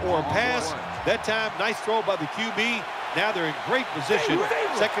run or a pass? That time, nice throw by the QB. Now they're in great position.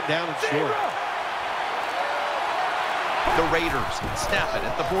 2nd down and short. The Raiders snap it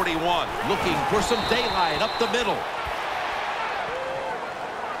at the 41. Looking for some daylight up the middle.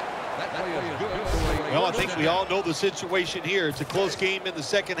 Well, I think we all know the situation here. It's a close game in the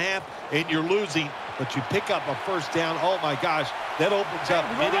second half, and you're losing, but you pick up a first down. Oh, my gosh, that opens up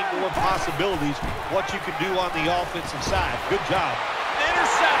many more possibilities, what you can do on the offensive side. Good job.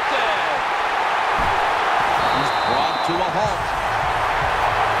 Intercepted. He's brought to a halt.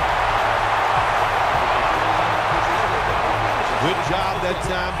 Good job that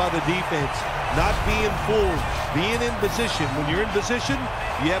time by the defense. Not being fooled, being in position. When you're in position,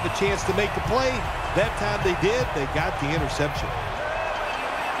 you have a chance to make the play. That time they did. They got the interception.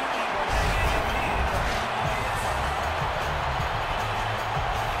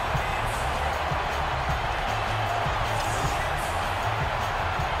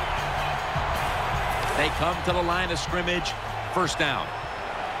 They come to the line of scrimmage. 1st down.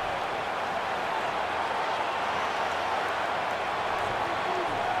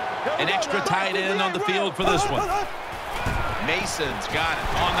 An extra tight end on the field for this one. Mason's got it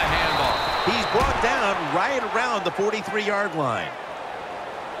on the handoff. He's brought down right around the 43-yard line.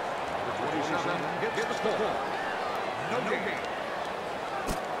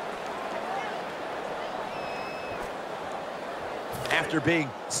 After being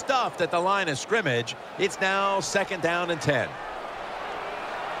stuffed at the line of scrimmage, it's now 2nd down and 10.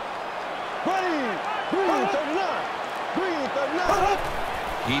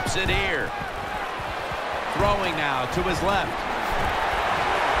 Keeps it here. Throwing now to his left.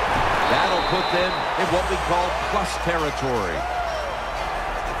 That'll put them in what we call plus territory.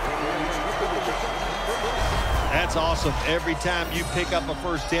 That's awesome. Every time you pick up a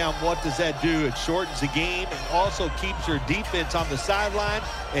first down, what does that do? It shortens the game and also keeps your defense on the sideline,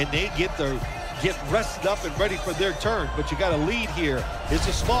 and they get rested up and ready for their turn. But you got a lead here. It's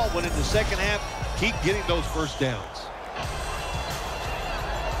a small one in the second half. Keep getting those first downs.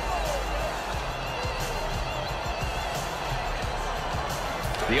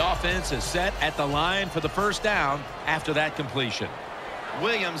 The offense is set at the line for the first down after that completion.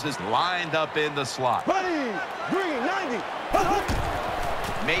 Williams is lined up in the slot.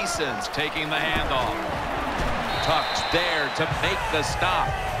 Mason's taking the handoff. Tuck's there to make the stop.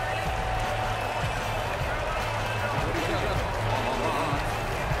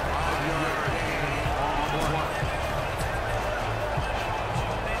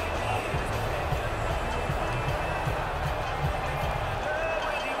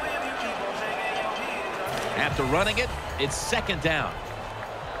 After running it, it's 2nd down.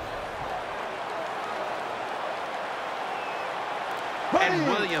 And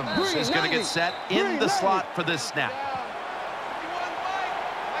Williams is going to get set in the slot for this snap.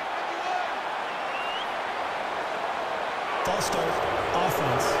 False start,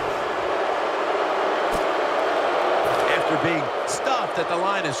 offense. After being stuffed at the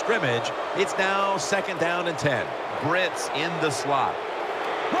line of scrimmage, it's now 2nd down and 10. Brits in the slot.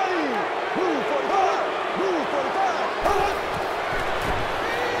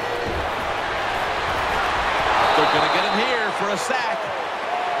 They're going to get him here for a sack.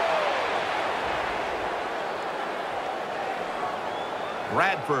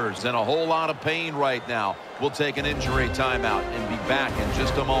 Bradford's in a whole lot of pain right now. We'll take an injury timeout and be back in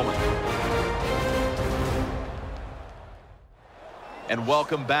just a moment. And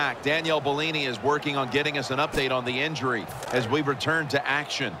welcome back. Danielle Bellini is working on getting us an update on the injury as we return to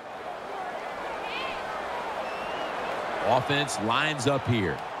action. Offense lines up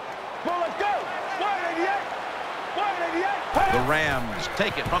here. The Rams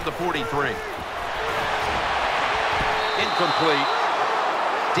take it from the 43. Incomplete.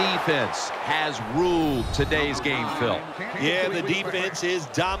 Defense has ruled today's game, Phil. Yeah, the defense is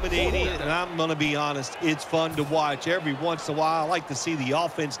dominating, and I'm going to be honest, it's fun to watch. Every once in a while, I like to see the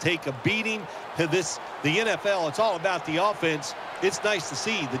offense take a beating. The NFL, it's all about the offense. It's nice to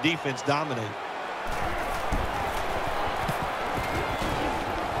see the defense dominate.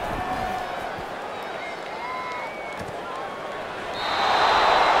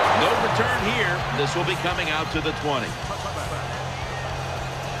 No return here. This will be coming out to the 20.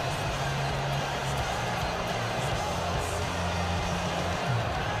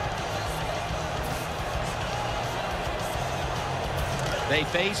 They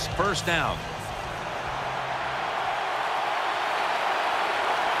face first down.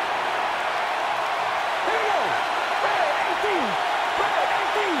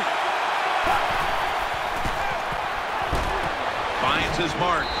 Finds his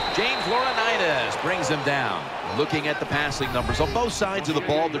mark. James Laurinaitis brings him down. Looking at the passing numbers on both sides of the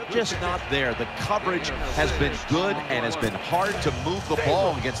ball, they're just not there. The coverage has been good and has been hard to move the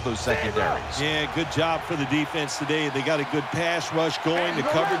ball against those secondaries. Yeah, good job for the defense today. They got a good pass rush going. The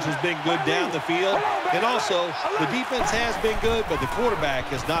coverage has been good down the field. And also, the defense has been good, but the quarterback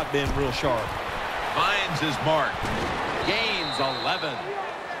has not been real sharp. Finds his mark. Gains 11.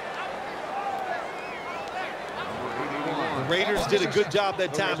 The Raiders did a good job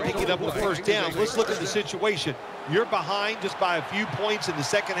that time picking up the first down. Let's look at the situation. You're behind just by a few points in the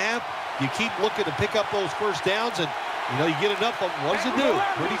second half. You keep looking to pick up those first downs, and you get enough of them. What does it do?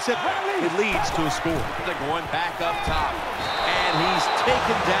 Pretty simple. It leads to a score. They're going back up top, and he's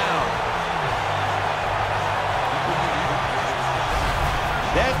taken down.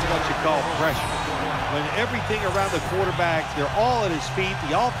 That's what you call pressure. When everything around the quarterback, they're all at his feet,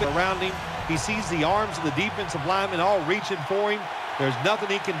 the offense around him. He sees the arms of the defensive linemen all reaching for him. There's nothing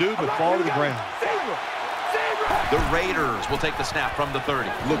he can do but fall to the ground. The Raiders will take the snap from the 30.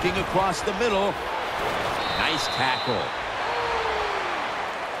 Looking across the middle. Nice tackle.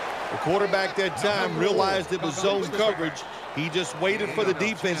 The quarterback that time realized it was zone coverage. He just waited for the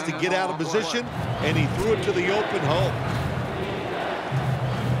defense to get out of position, and he threw it to the open hole.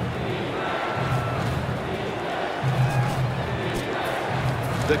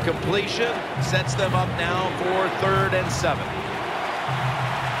 The completion sets them up now for 3rd and 7.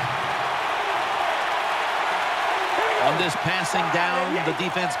 On this passing down, the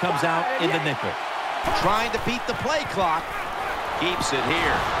defense comes out in the nickel. Trying to beat the play clock. Keeps it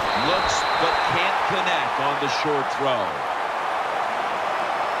here. Looks but can't connect on the short throw.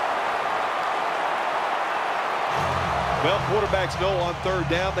 Well, quarterbacks know on 3rd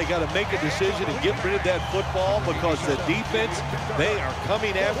down they got to make a decision and get rid of that football because the defense, they are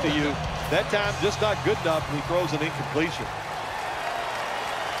coming after you. That time just not good enough, and he throws an incompletion.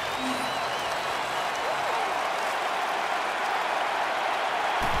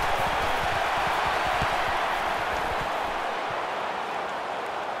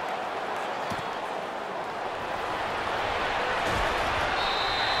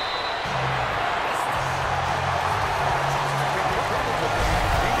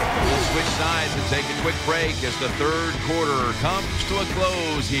 Take a quick break as the 3rd quarter comes to a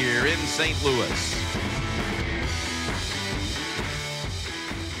close here in St. Louis.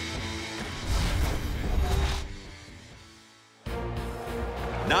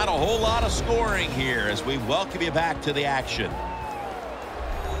 Not a whole lot of scoring here as we welcome you back to the action.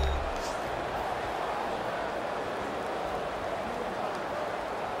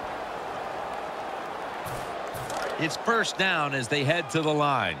 It's first down as they head to the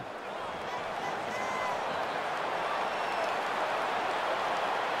line.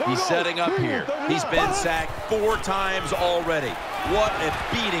 He's setting up here. He's been sacked 4 times already. What a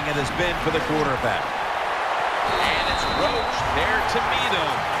beating it has been for the quarterback. And it's Roach there to meet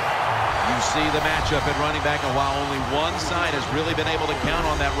him. You see the matchup at running back, and while only one side has really been able to count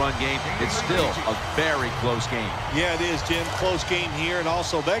on that run game, it's still a very close game. Yeah, it is, Jim. Close game here, and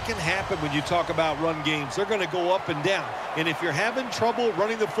also that can happen when you talk about run games. They're going to go up and down, and if you're having trouble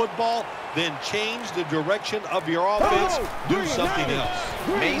running the football, then change the direction of your offense. Do something else.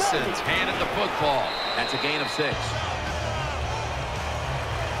 Mason's handed the football. That's a gain of 6.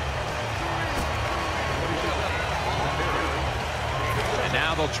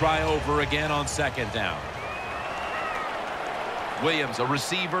 Now they'll try over again on 2nd down. Williams, a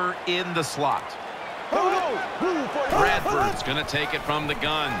receiver in the slot. Bradford's going to take it from the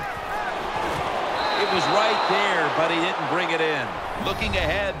gun. It was right there, but he didn't bring it in. Looking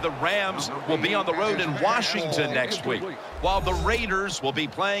ahead, the Rams will be on the road in Washington next week, while the Raiders will be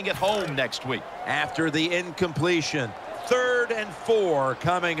playing at home next week. After the incompletion, 3rd and 4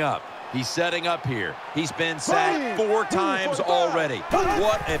 coming up. He's setting up here. He's been sacked 4 times already.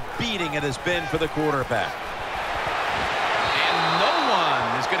 What a beating it has been for the quarterback. And no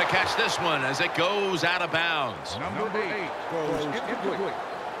one is going to catch this one as it goes out of bounds. Number 8 goes incomplete.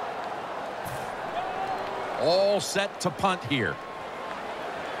 All set to punt here.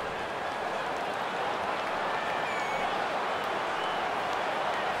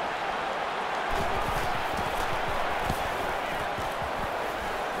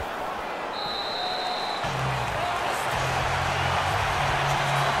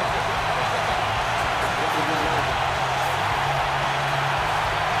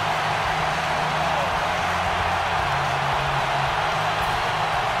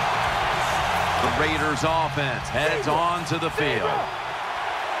 Raiders offense heads on to the field.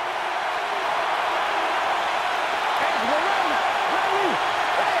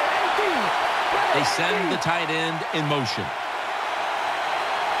 They send the tight end in motion.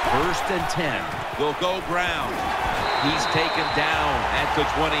 1st and 10. They'll go ground. He's taken down at the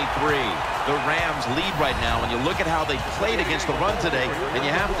 23. The Rams lead right now, and you look at how they played against the run today, and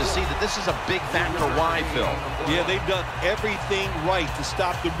you have to see that this is a big factor. Why, Phil? Yeah, they've done everything right to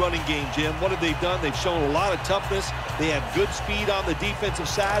stop the running game, Jim. What have they done? They've shown a lot of toughness. They have good speed on the defensive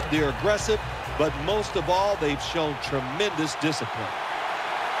side. They're aggressive, but most of all, they've shown tremendous discipline.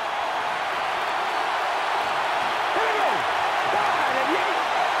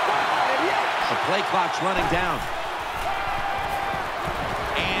 The play clock's running down.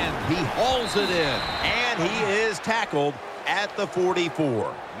 And he hauls it in. And he is tackled at the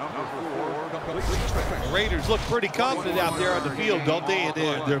 44. The Raiders look pretty confident out there on the field, don't they? And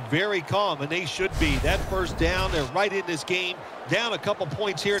they're very calm, and they should be. That first down, they're right in this game. Down a couple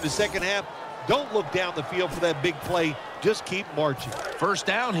points here in the second half. Don't look down the field for that big play. Just keep marching. First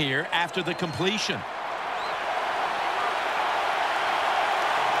down here after the completion.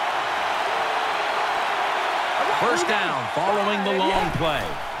 First down following the long play.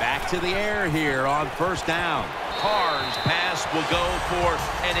 Back to the air here on first down. Carr's pass will go for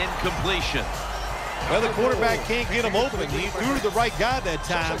an incompletion. Well, the quarterback can't get him open. He threw to the right guy that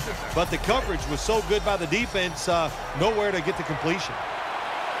time, but the coverage was so good by the defense, nowhere to get the completion.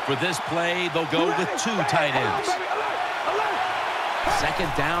 For this play, they'll go with 2 tight ends.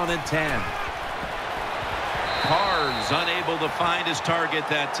 2nd down and 10. Carr's unable to find his target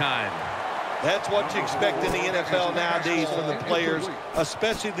that time. That's what you expect in the NFL nowadays from the players,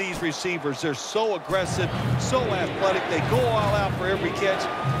 especially these receivers. They're so aggressive, so athletic. They go all out for every catch.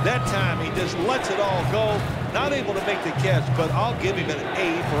 That time, he just lets it all go. Not able to make the catch, but I'll give him an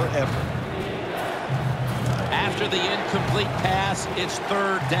A for effort. After the incomplete pass, it's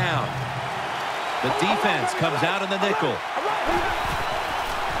 3rd down. The defense comes out in the nickel.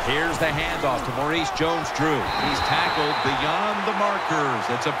 Here's the handoff to Maurice Jones-Drew. He's tackled beyond the markers.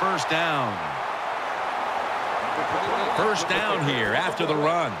 It's a first down. First down here after the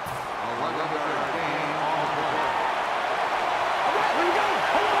run.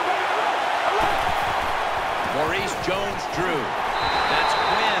 Maurice Jones-Drew. That's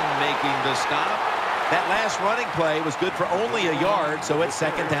Quinn making the stop. That last running play was good for only a yard, so it's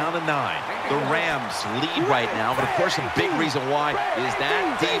 2nd down and 9. The Rams lead right now, but of course a big reason why is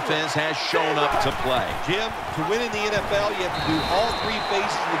that defense has shown up to play. Jim, to win in the NFL, you have to do all 3 phases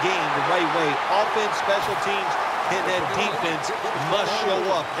of the game the right way. Offense, special teams, and then defense must show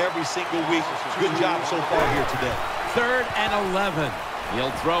up every single week. Good job so far here today. 3rd and 11.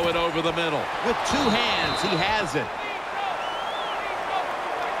 He'll throw it over the middle. With 2 hands, he has it.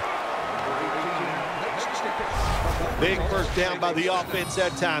 Big first down by the offense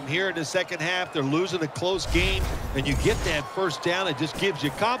that time. Here in the second half, they're losing a close game, and you get that first down. It just gives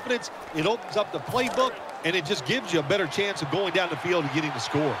you confidence. It opens up the playbook, and it just gives you a better chance of going down the field and getting the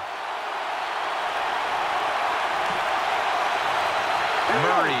score.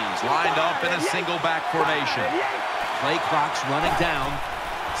 Murray's lined up in a single back formation. Play clock's running down.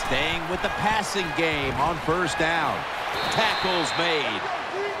 Staying with the passing game on first down. Tackles made.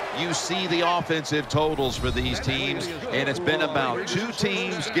 You see the offensive totals for these teams, and it's been about 2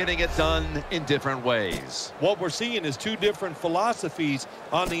 teams getting it done in different ways. What we're seeing is 2 different philosophies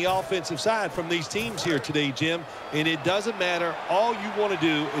on the offensive side from these teams here today, Jim, and it doesn't matter. All you want to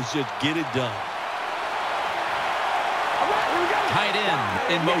do is just get it done. Tight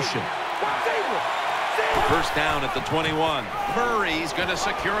end in motion. First down at the 21. Murray's going to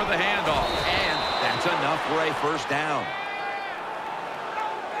secure the handoff, and that's enough for a first down.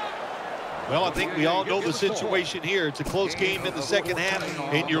 Well, I think we all know the situation here. It's a close game in the second half,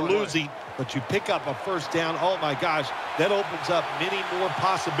 and you're losing, but you pick up a first down. Oh, my gosh, that opens up many more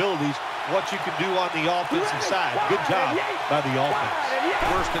possibilities what you can do on the offensive side. Good job by the offense.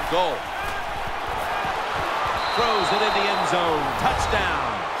 First and goal. Throws it in the end zone.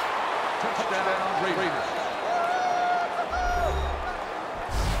 Touchdown. Touchdown, Raiders.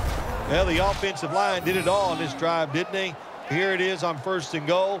 Well, the offensive line did it all on this drive, didn't they? Here it is on first and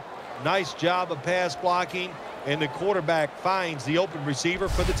goal. Nice job of pass blocking, and the quarterback finds the open receiver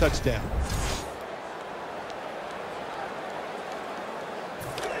for the touchdown.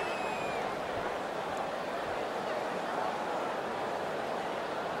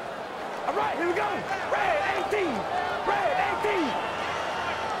 All right, here we go. Red 18. Red 18.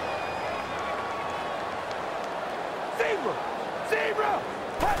 Zebra. Zebra.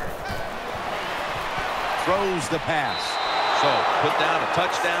 Throws the pass. So, put down a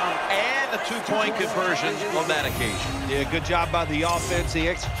touchdown and a 2-point conversion on that occasion. Yeah, good job by the offense. They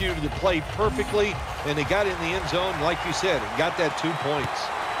executed the play perfectly, and they got in the end zone, like you said, and got that 2 points.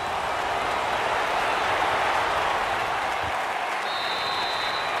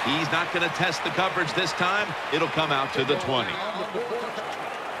 He's not going to test the coverage this time. It'll come out to the 20.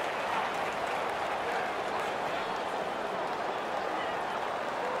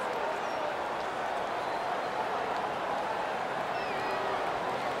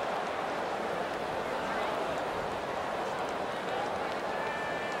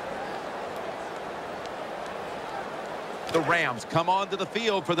 The Rams come onto the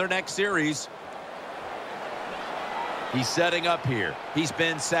field for their next series. He's setting up here. He's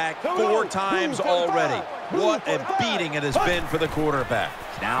been sacked 4 times already. What a beating it has been for the quarterback.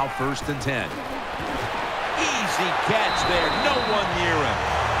 Now first and 10. Easy catch there. No one near him.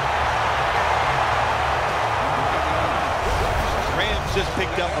 Rams just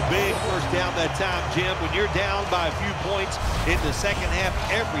picked up a big first down that time, Jim. When you're down by a few points in the second half,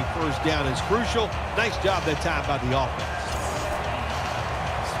 every first down is crucial. Nice job that time by the offense.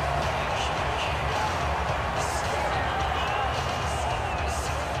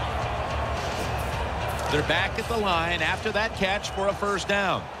 They're back at the line after that catch for a first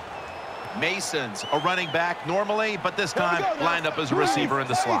down. Mason's a running back normally, but this time lined up as a receiver in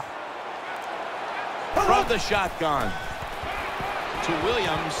the slot. From the shotgun to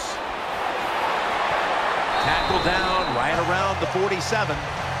Williams. Tackle down right around the 47.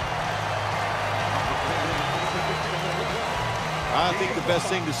 I think the best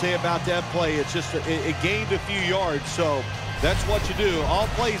thing to say about that play, it's just it gained a few yards, so that's what you do. All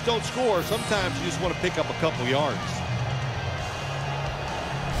plays don't score. Sometimes you just want to pick up a couple yards.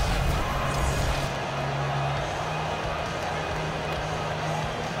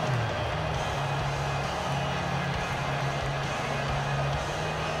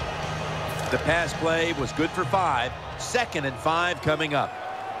 The pass play was good for 5. 2nd and 5 coming up.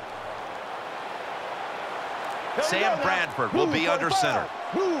 Sam Bradford will be under center.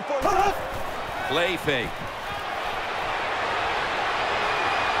 Play fake.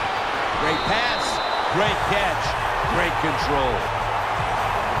 Great pass, great catch, great control.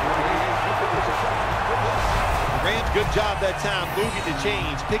 Rams, good job that time moving the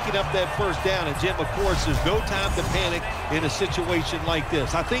chains, picking up that first down. And, Jim, of course, there's no time to panic in a situation like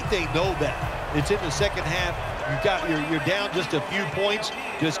this. I think they know that. It's in the second half. You're down just a few points.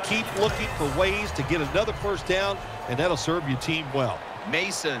 Just keep looking for ways to get another first down, and that'll serve your team well.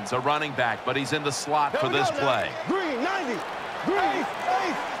 Mason's a running back, but he's in the slot for this play. Green 90. Green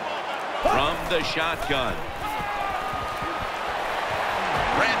 8. From the shotgun.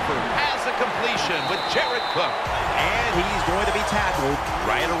 Bradford has a completion with Jared Cook. And he's going to be tackled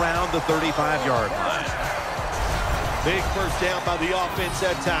right around the 35-yard line. Big first down by the offense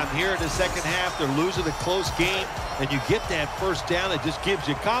that time. Here in the second half, they're losing a close game, and you get that first down. It just gives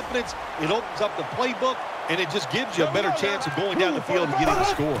you confidence. It opens up the playbook, and it just gives you a better chance of going down the field and getting a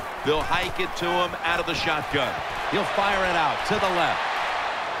score. They'll hike it to him out of the shotgun. He'll fire it out to the left.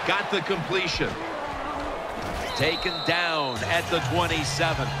 Got the completion. Taken down at the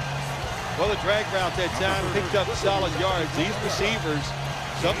 27. Well, the drag route that time picked up solid yards. These receivers,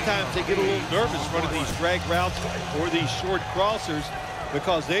 sometimes they get a little nervous running these drag routes or these short crossers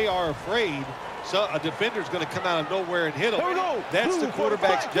because they are afraid a defender's going to come out of nowhere and hit them. That's the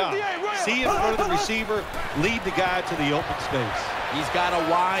quarterback's job. See in front of the receiver, lead the guy to the open space. He's got a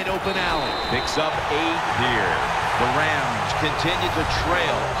wide open alley. Picks up 8 here. The Rams continue to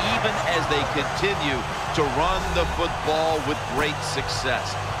trail even as they continue to run the football with great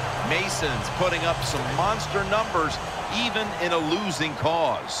success. Mason's putting up some monster numbers even in a losing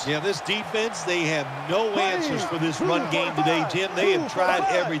cause. Yeah, this defense, they have no answers for this run game today, Jim. They have tried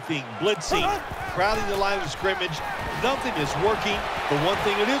everything. Blitzing, crowding the line of scrimmage. Nothing is working. The one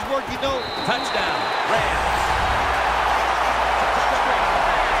thing that is working, though, touchdown, Rams.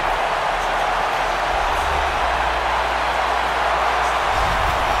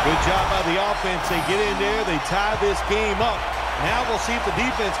 Good job by the offense. They get in there. They tie this game up. Now we'll see if the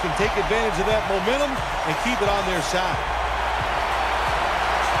defense can take advantage of that momentum and keep it on their side.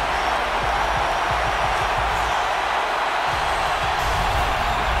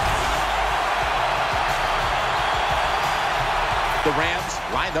 The Rams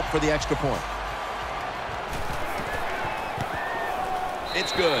lined up for the extra point.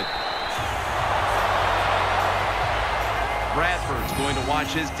 It's good. Bradford's going to watch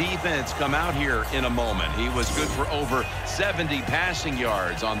his defense come out here in a moment. He was good for over 70 passing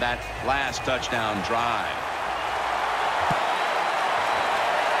yards on that last touchdown drive.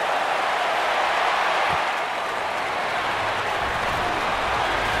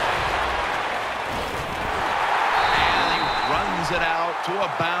 And he runs it out to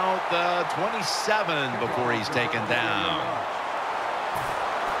about the 27 before he's taken down.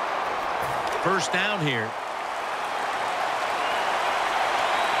 First down here.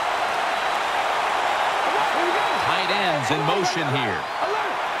 In motion here.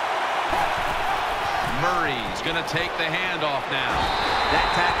 Murray's going to take the handoff now.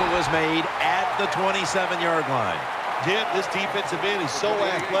 That tackle was made at the 27-yard line. Jim, this defensive end is so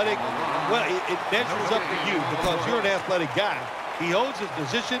athletic. Well, it measures up for you because you're an athletic guy. He holds his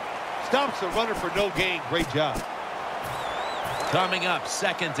position, stops the runner for no gain. Great job. Coming up,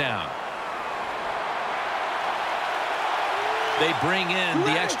 second down. They bring in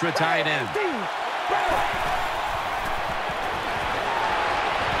the extra tight end.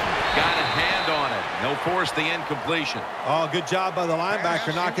 Got a hand on it. He'll force the incompletion. Oh, good job by the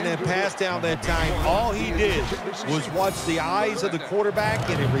linebacker knocking that pass down that time. All he did was watch the eyes of the quarterback,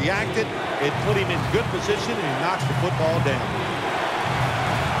 and he reacted. It put him in good position, and he knocks the football down.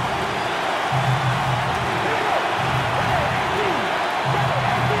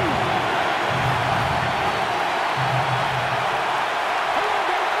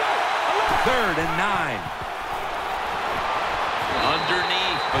 Third and 9.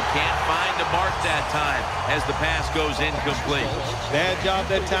 Underneath, but can't find the mark that time as the pass goes incomplete. Bad job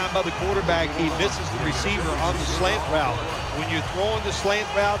that time by the quarterback. He misses the receiver on the slant route. When you're throwing the slant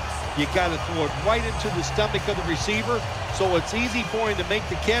route, you got to throw it right into the stomach of the receiver, so it's easy for him to make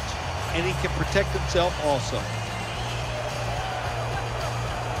the catch, and he can protect himself also.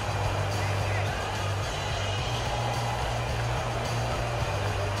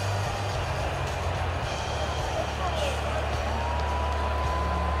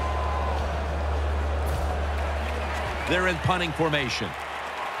 They're in punting formation.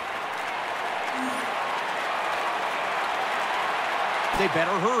 They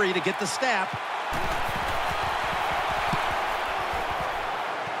better hurry to get the snap.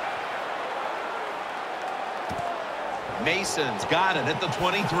 Mason's got it at the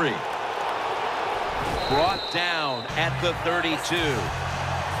 23. Brought down at the 32.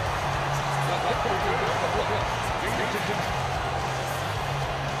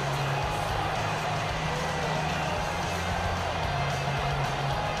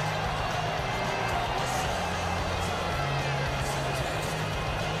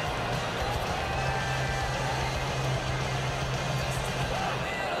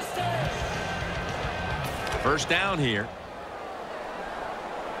 First down here.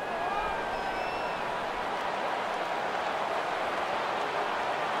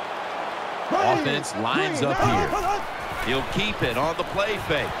 Offense lines up here. He'll keep it on the play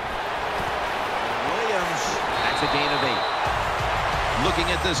fake. Williams. That's a gain of 8. Looking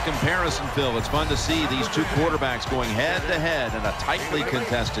at this comparison, Phil, it's fun to see these two quarterbacks going head-to-head in a tightly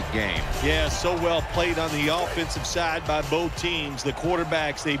contested game. Yeah, so well played on the offensive side by both teams. The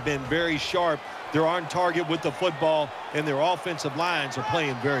quarterbacks, they've been very sharp. They're on target with the football, and their offensive lines are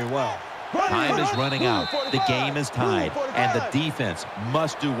playing very well. Time is running out. The game is tied, and the defense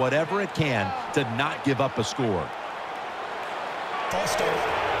must do whatever it can to not give up a score. False start,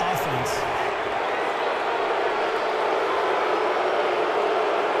 offense.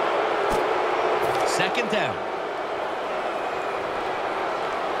 Second down.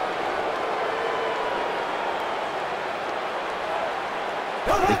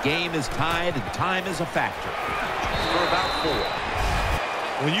 The game is tied, and time is a factor. For about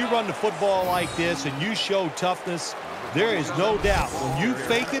 4. When you run the football like this and you show toughness, there is no doubt when you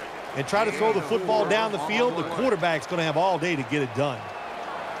fake it and try to throw the football down the field, the quarterback's going to have all day to get it done.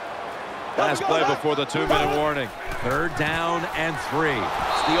 Last play before the 2-minute warning. Third down and 3.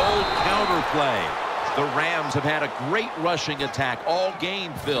 It's the old counter play. The Rams have had a great rushing attack all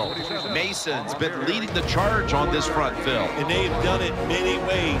game, Phil. Mason's been leading the charge on this front, Phil. And they've done it many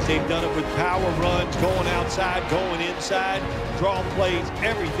ways. They've done it with power runs, going outside, going inside, draw plays.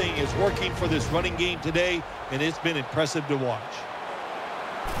 Everything is working for this running game today, and it's been impressive to watch.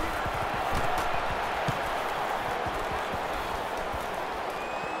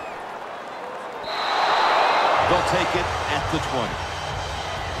 the 20.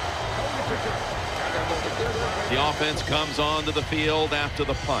 The offense comes onto the field after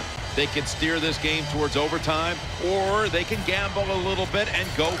the punt. They can steer this game towards overtime, or they can gamble a little bit and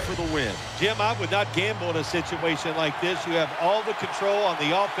go for the win. Jim, I would not gamble in a situation like this. You have all the control on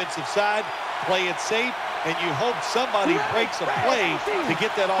the offensive side. Play it safe, and you hope somebody breaks a play to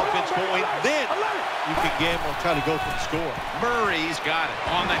get that offense going. Then you can gamble and try to go for the score. Murray's got it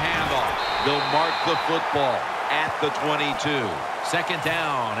on the handoff. They'll mark the football at the 22. Second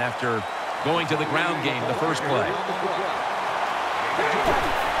down after going to the ground game the first play.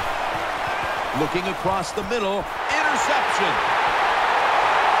 Looking across the middle, interception.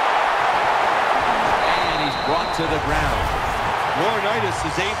 And he's brought to the ground. Laurinaitis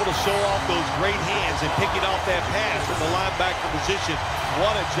is able to show off those great hands and picking off that pass from the linebacker position.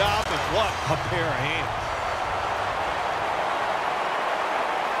 What a job and what a pair of hands.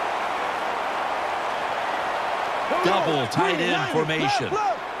 Double tight end formation.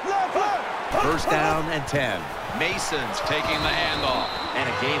 First down and 10. Mason's taking the handoff and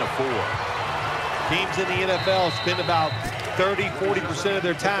a gain of 4. Teams in the NFL spend about 30–40% of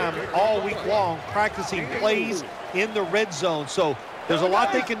their time all week long practicing plays in the red zone. So there's a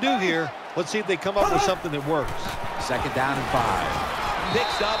lot they can do here. Let's see if they come up with something that works. Second down and 5.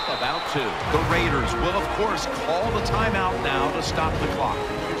 Picks up about 2. The Raiders will, of course, call the timeout now to stop the clock.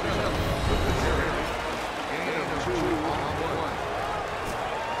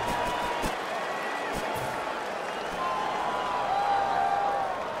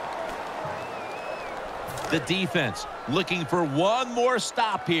 The defense looking for one more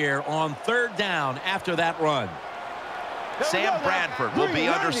stop here on third down after that run. Sam Bradford will be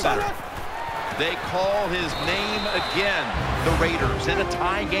under center. They call his name again. The Raiders in a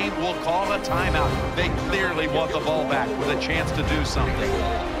tie game will call a timeout. They clearly want the ball back with a chance to do something.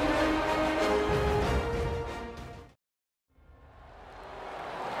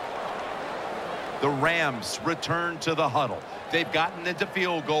 The Rams return to the huddle. They've gotten into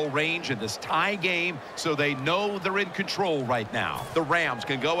field goal range in this tie game, so they know they're in control right now. The Rams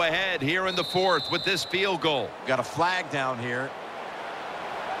can go ahead here in the 4th with this field goal. Got a flag down here.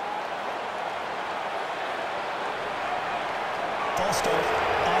 False start,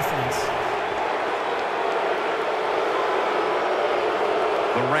 offense.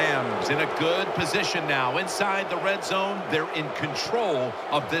 The Rams in a good position now inside the red zone. They're in control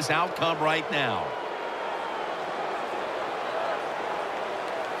of this outcome right now.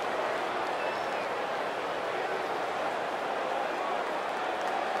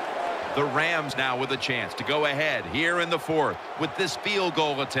 The Rams now with a chance to go ahead here in the 4th with this field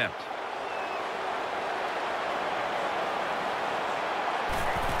goal attempt.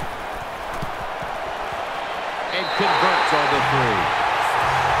 And converts on the 3.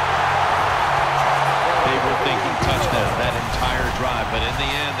 They were thinking touchdown that entire drive, but in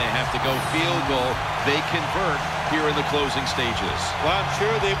the end, they have to go field goal. They convert here in the closing stages. Well, I'm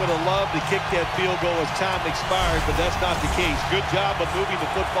sure they would have loved to kick that field goal as time expired, but that's not the case. Good job of moving the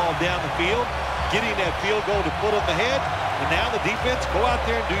football down the field, getting that field goal to put them ahead, and now the defense, go out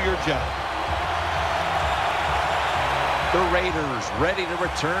there and do your job. The Raiders ready to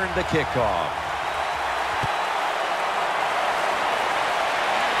return the kickoff.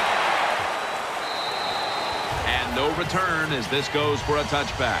 No return as this goes for a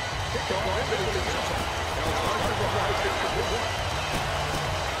touchback.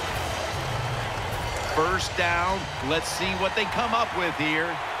 First down. Let's see what they come up with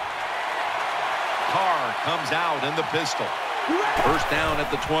here. Carr comes out in the pistol. First down at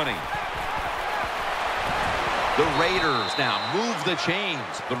the 20. The Raiders now move the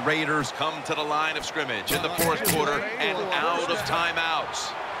chains. The Raiders come to the line of scrimmage in the 4th quarter and out of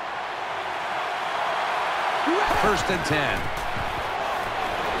timeouts. First and 10.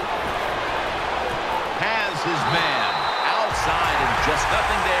 Has his man outside and just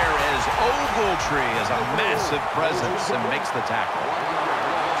nothing there as Ogletree has a massive presence and makes the tackle.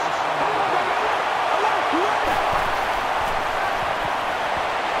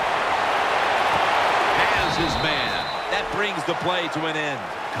 Has his man. That brings the play to an end.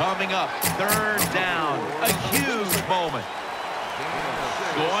 Coming up, third down. A huge moment.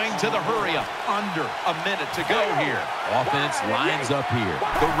 Going to the hurry-up. Under a minute to go here. Offense lines up here.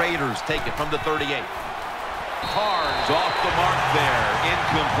 The Raiders take it from the 38. Carr's off the mark there.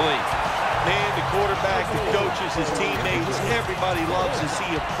 Incomplete. Man, the quarterback, the coaches, his teammates, everybody loves to see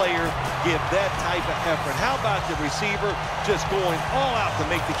a player give that type of effort. How about the receiver just going all out to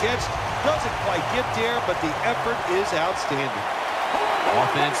make the catch? Doesn't quite get there, but the effort is outstanding.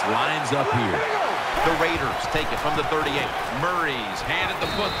 Offense lines up here. The Raiders take it from the 38. Murray's handed the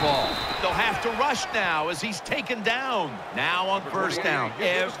football. They'll have to rush now as he's taken down. Now on first down.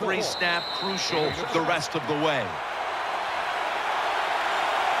 Every snap crucial the rest of the way.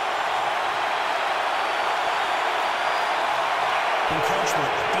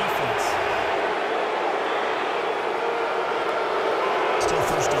 Encroachment, defense. Still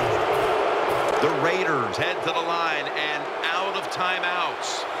first down. The Raiders head to the line and out of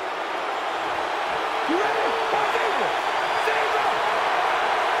timeouts. You ready? Zebra! Zebra!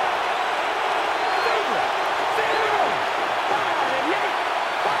 Zebra! Zebra! 5 and 8!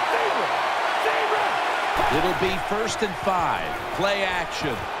 Zebra! Zebra! It'll be 1st and 5. Play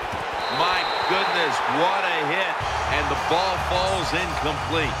action. My goodness, what a hit. And the ball falls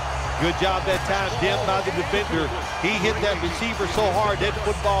incomplete. Good job that time, Jim, by the defender. He hit that receiver so hard that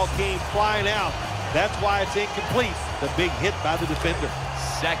football came flying out. That's why it's incomplete. The big hit by the defender.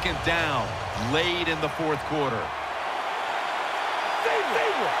 2nd down, late in the 4th quarter.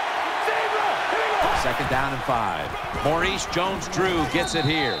 Zebra! Zebra! 2nd down and 5. Maurice Jones-Drew gets it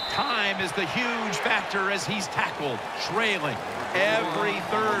here. Time is the huge factor as he's tackled, trailing. Every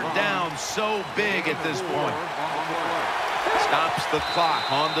 3rd down so big at this point. Stops the clock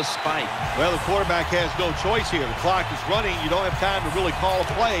on the spike. Well, the quarterback has no choice here. The clock is running. You don't have time to really call a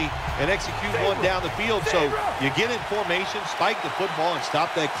play and execute one down the field. So you get in formation, spike the football, and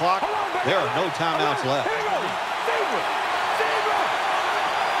stop that clock. There are no timeouts left.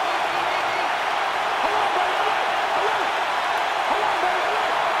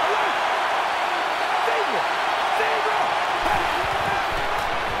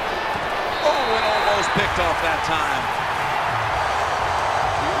 Picked off that time.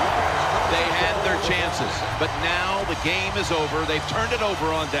 They had their chances, but now the game is over. They've turned it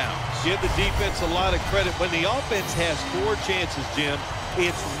over on downs. Give the defense a lot of credit. When the offense has 4 chances, Jim,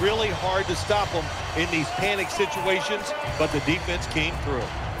 it's really hard to stop them in these panic situations, but the defense came through.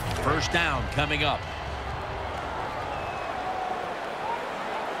 1st down coming up.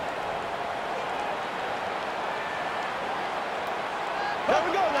 There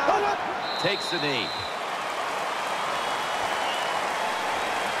we go now. Takes the knee.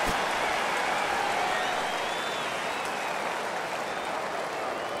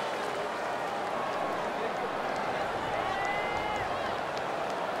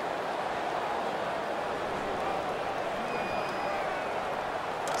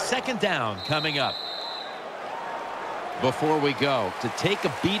 Second down coming up. Before we go, to take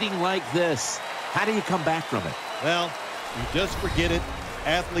a beating like this, how do you come back from it? Well, you just forget it.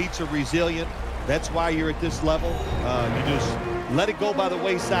 Athletes are resilient. That's why you're at this level. You just let it go by the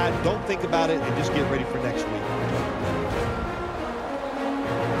wayside. Don't think about it and just get ready for next week.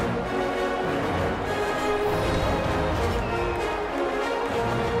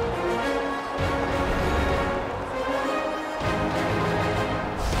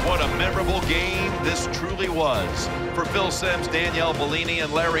 What a memorable game this truly was. For Phil Simms, Danielle Bellini,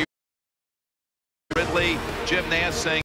 and Larry Ridley, Jim Nance saying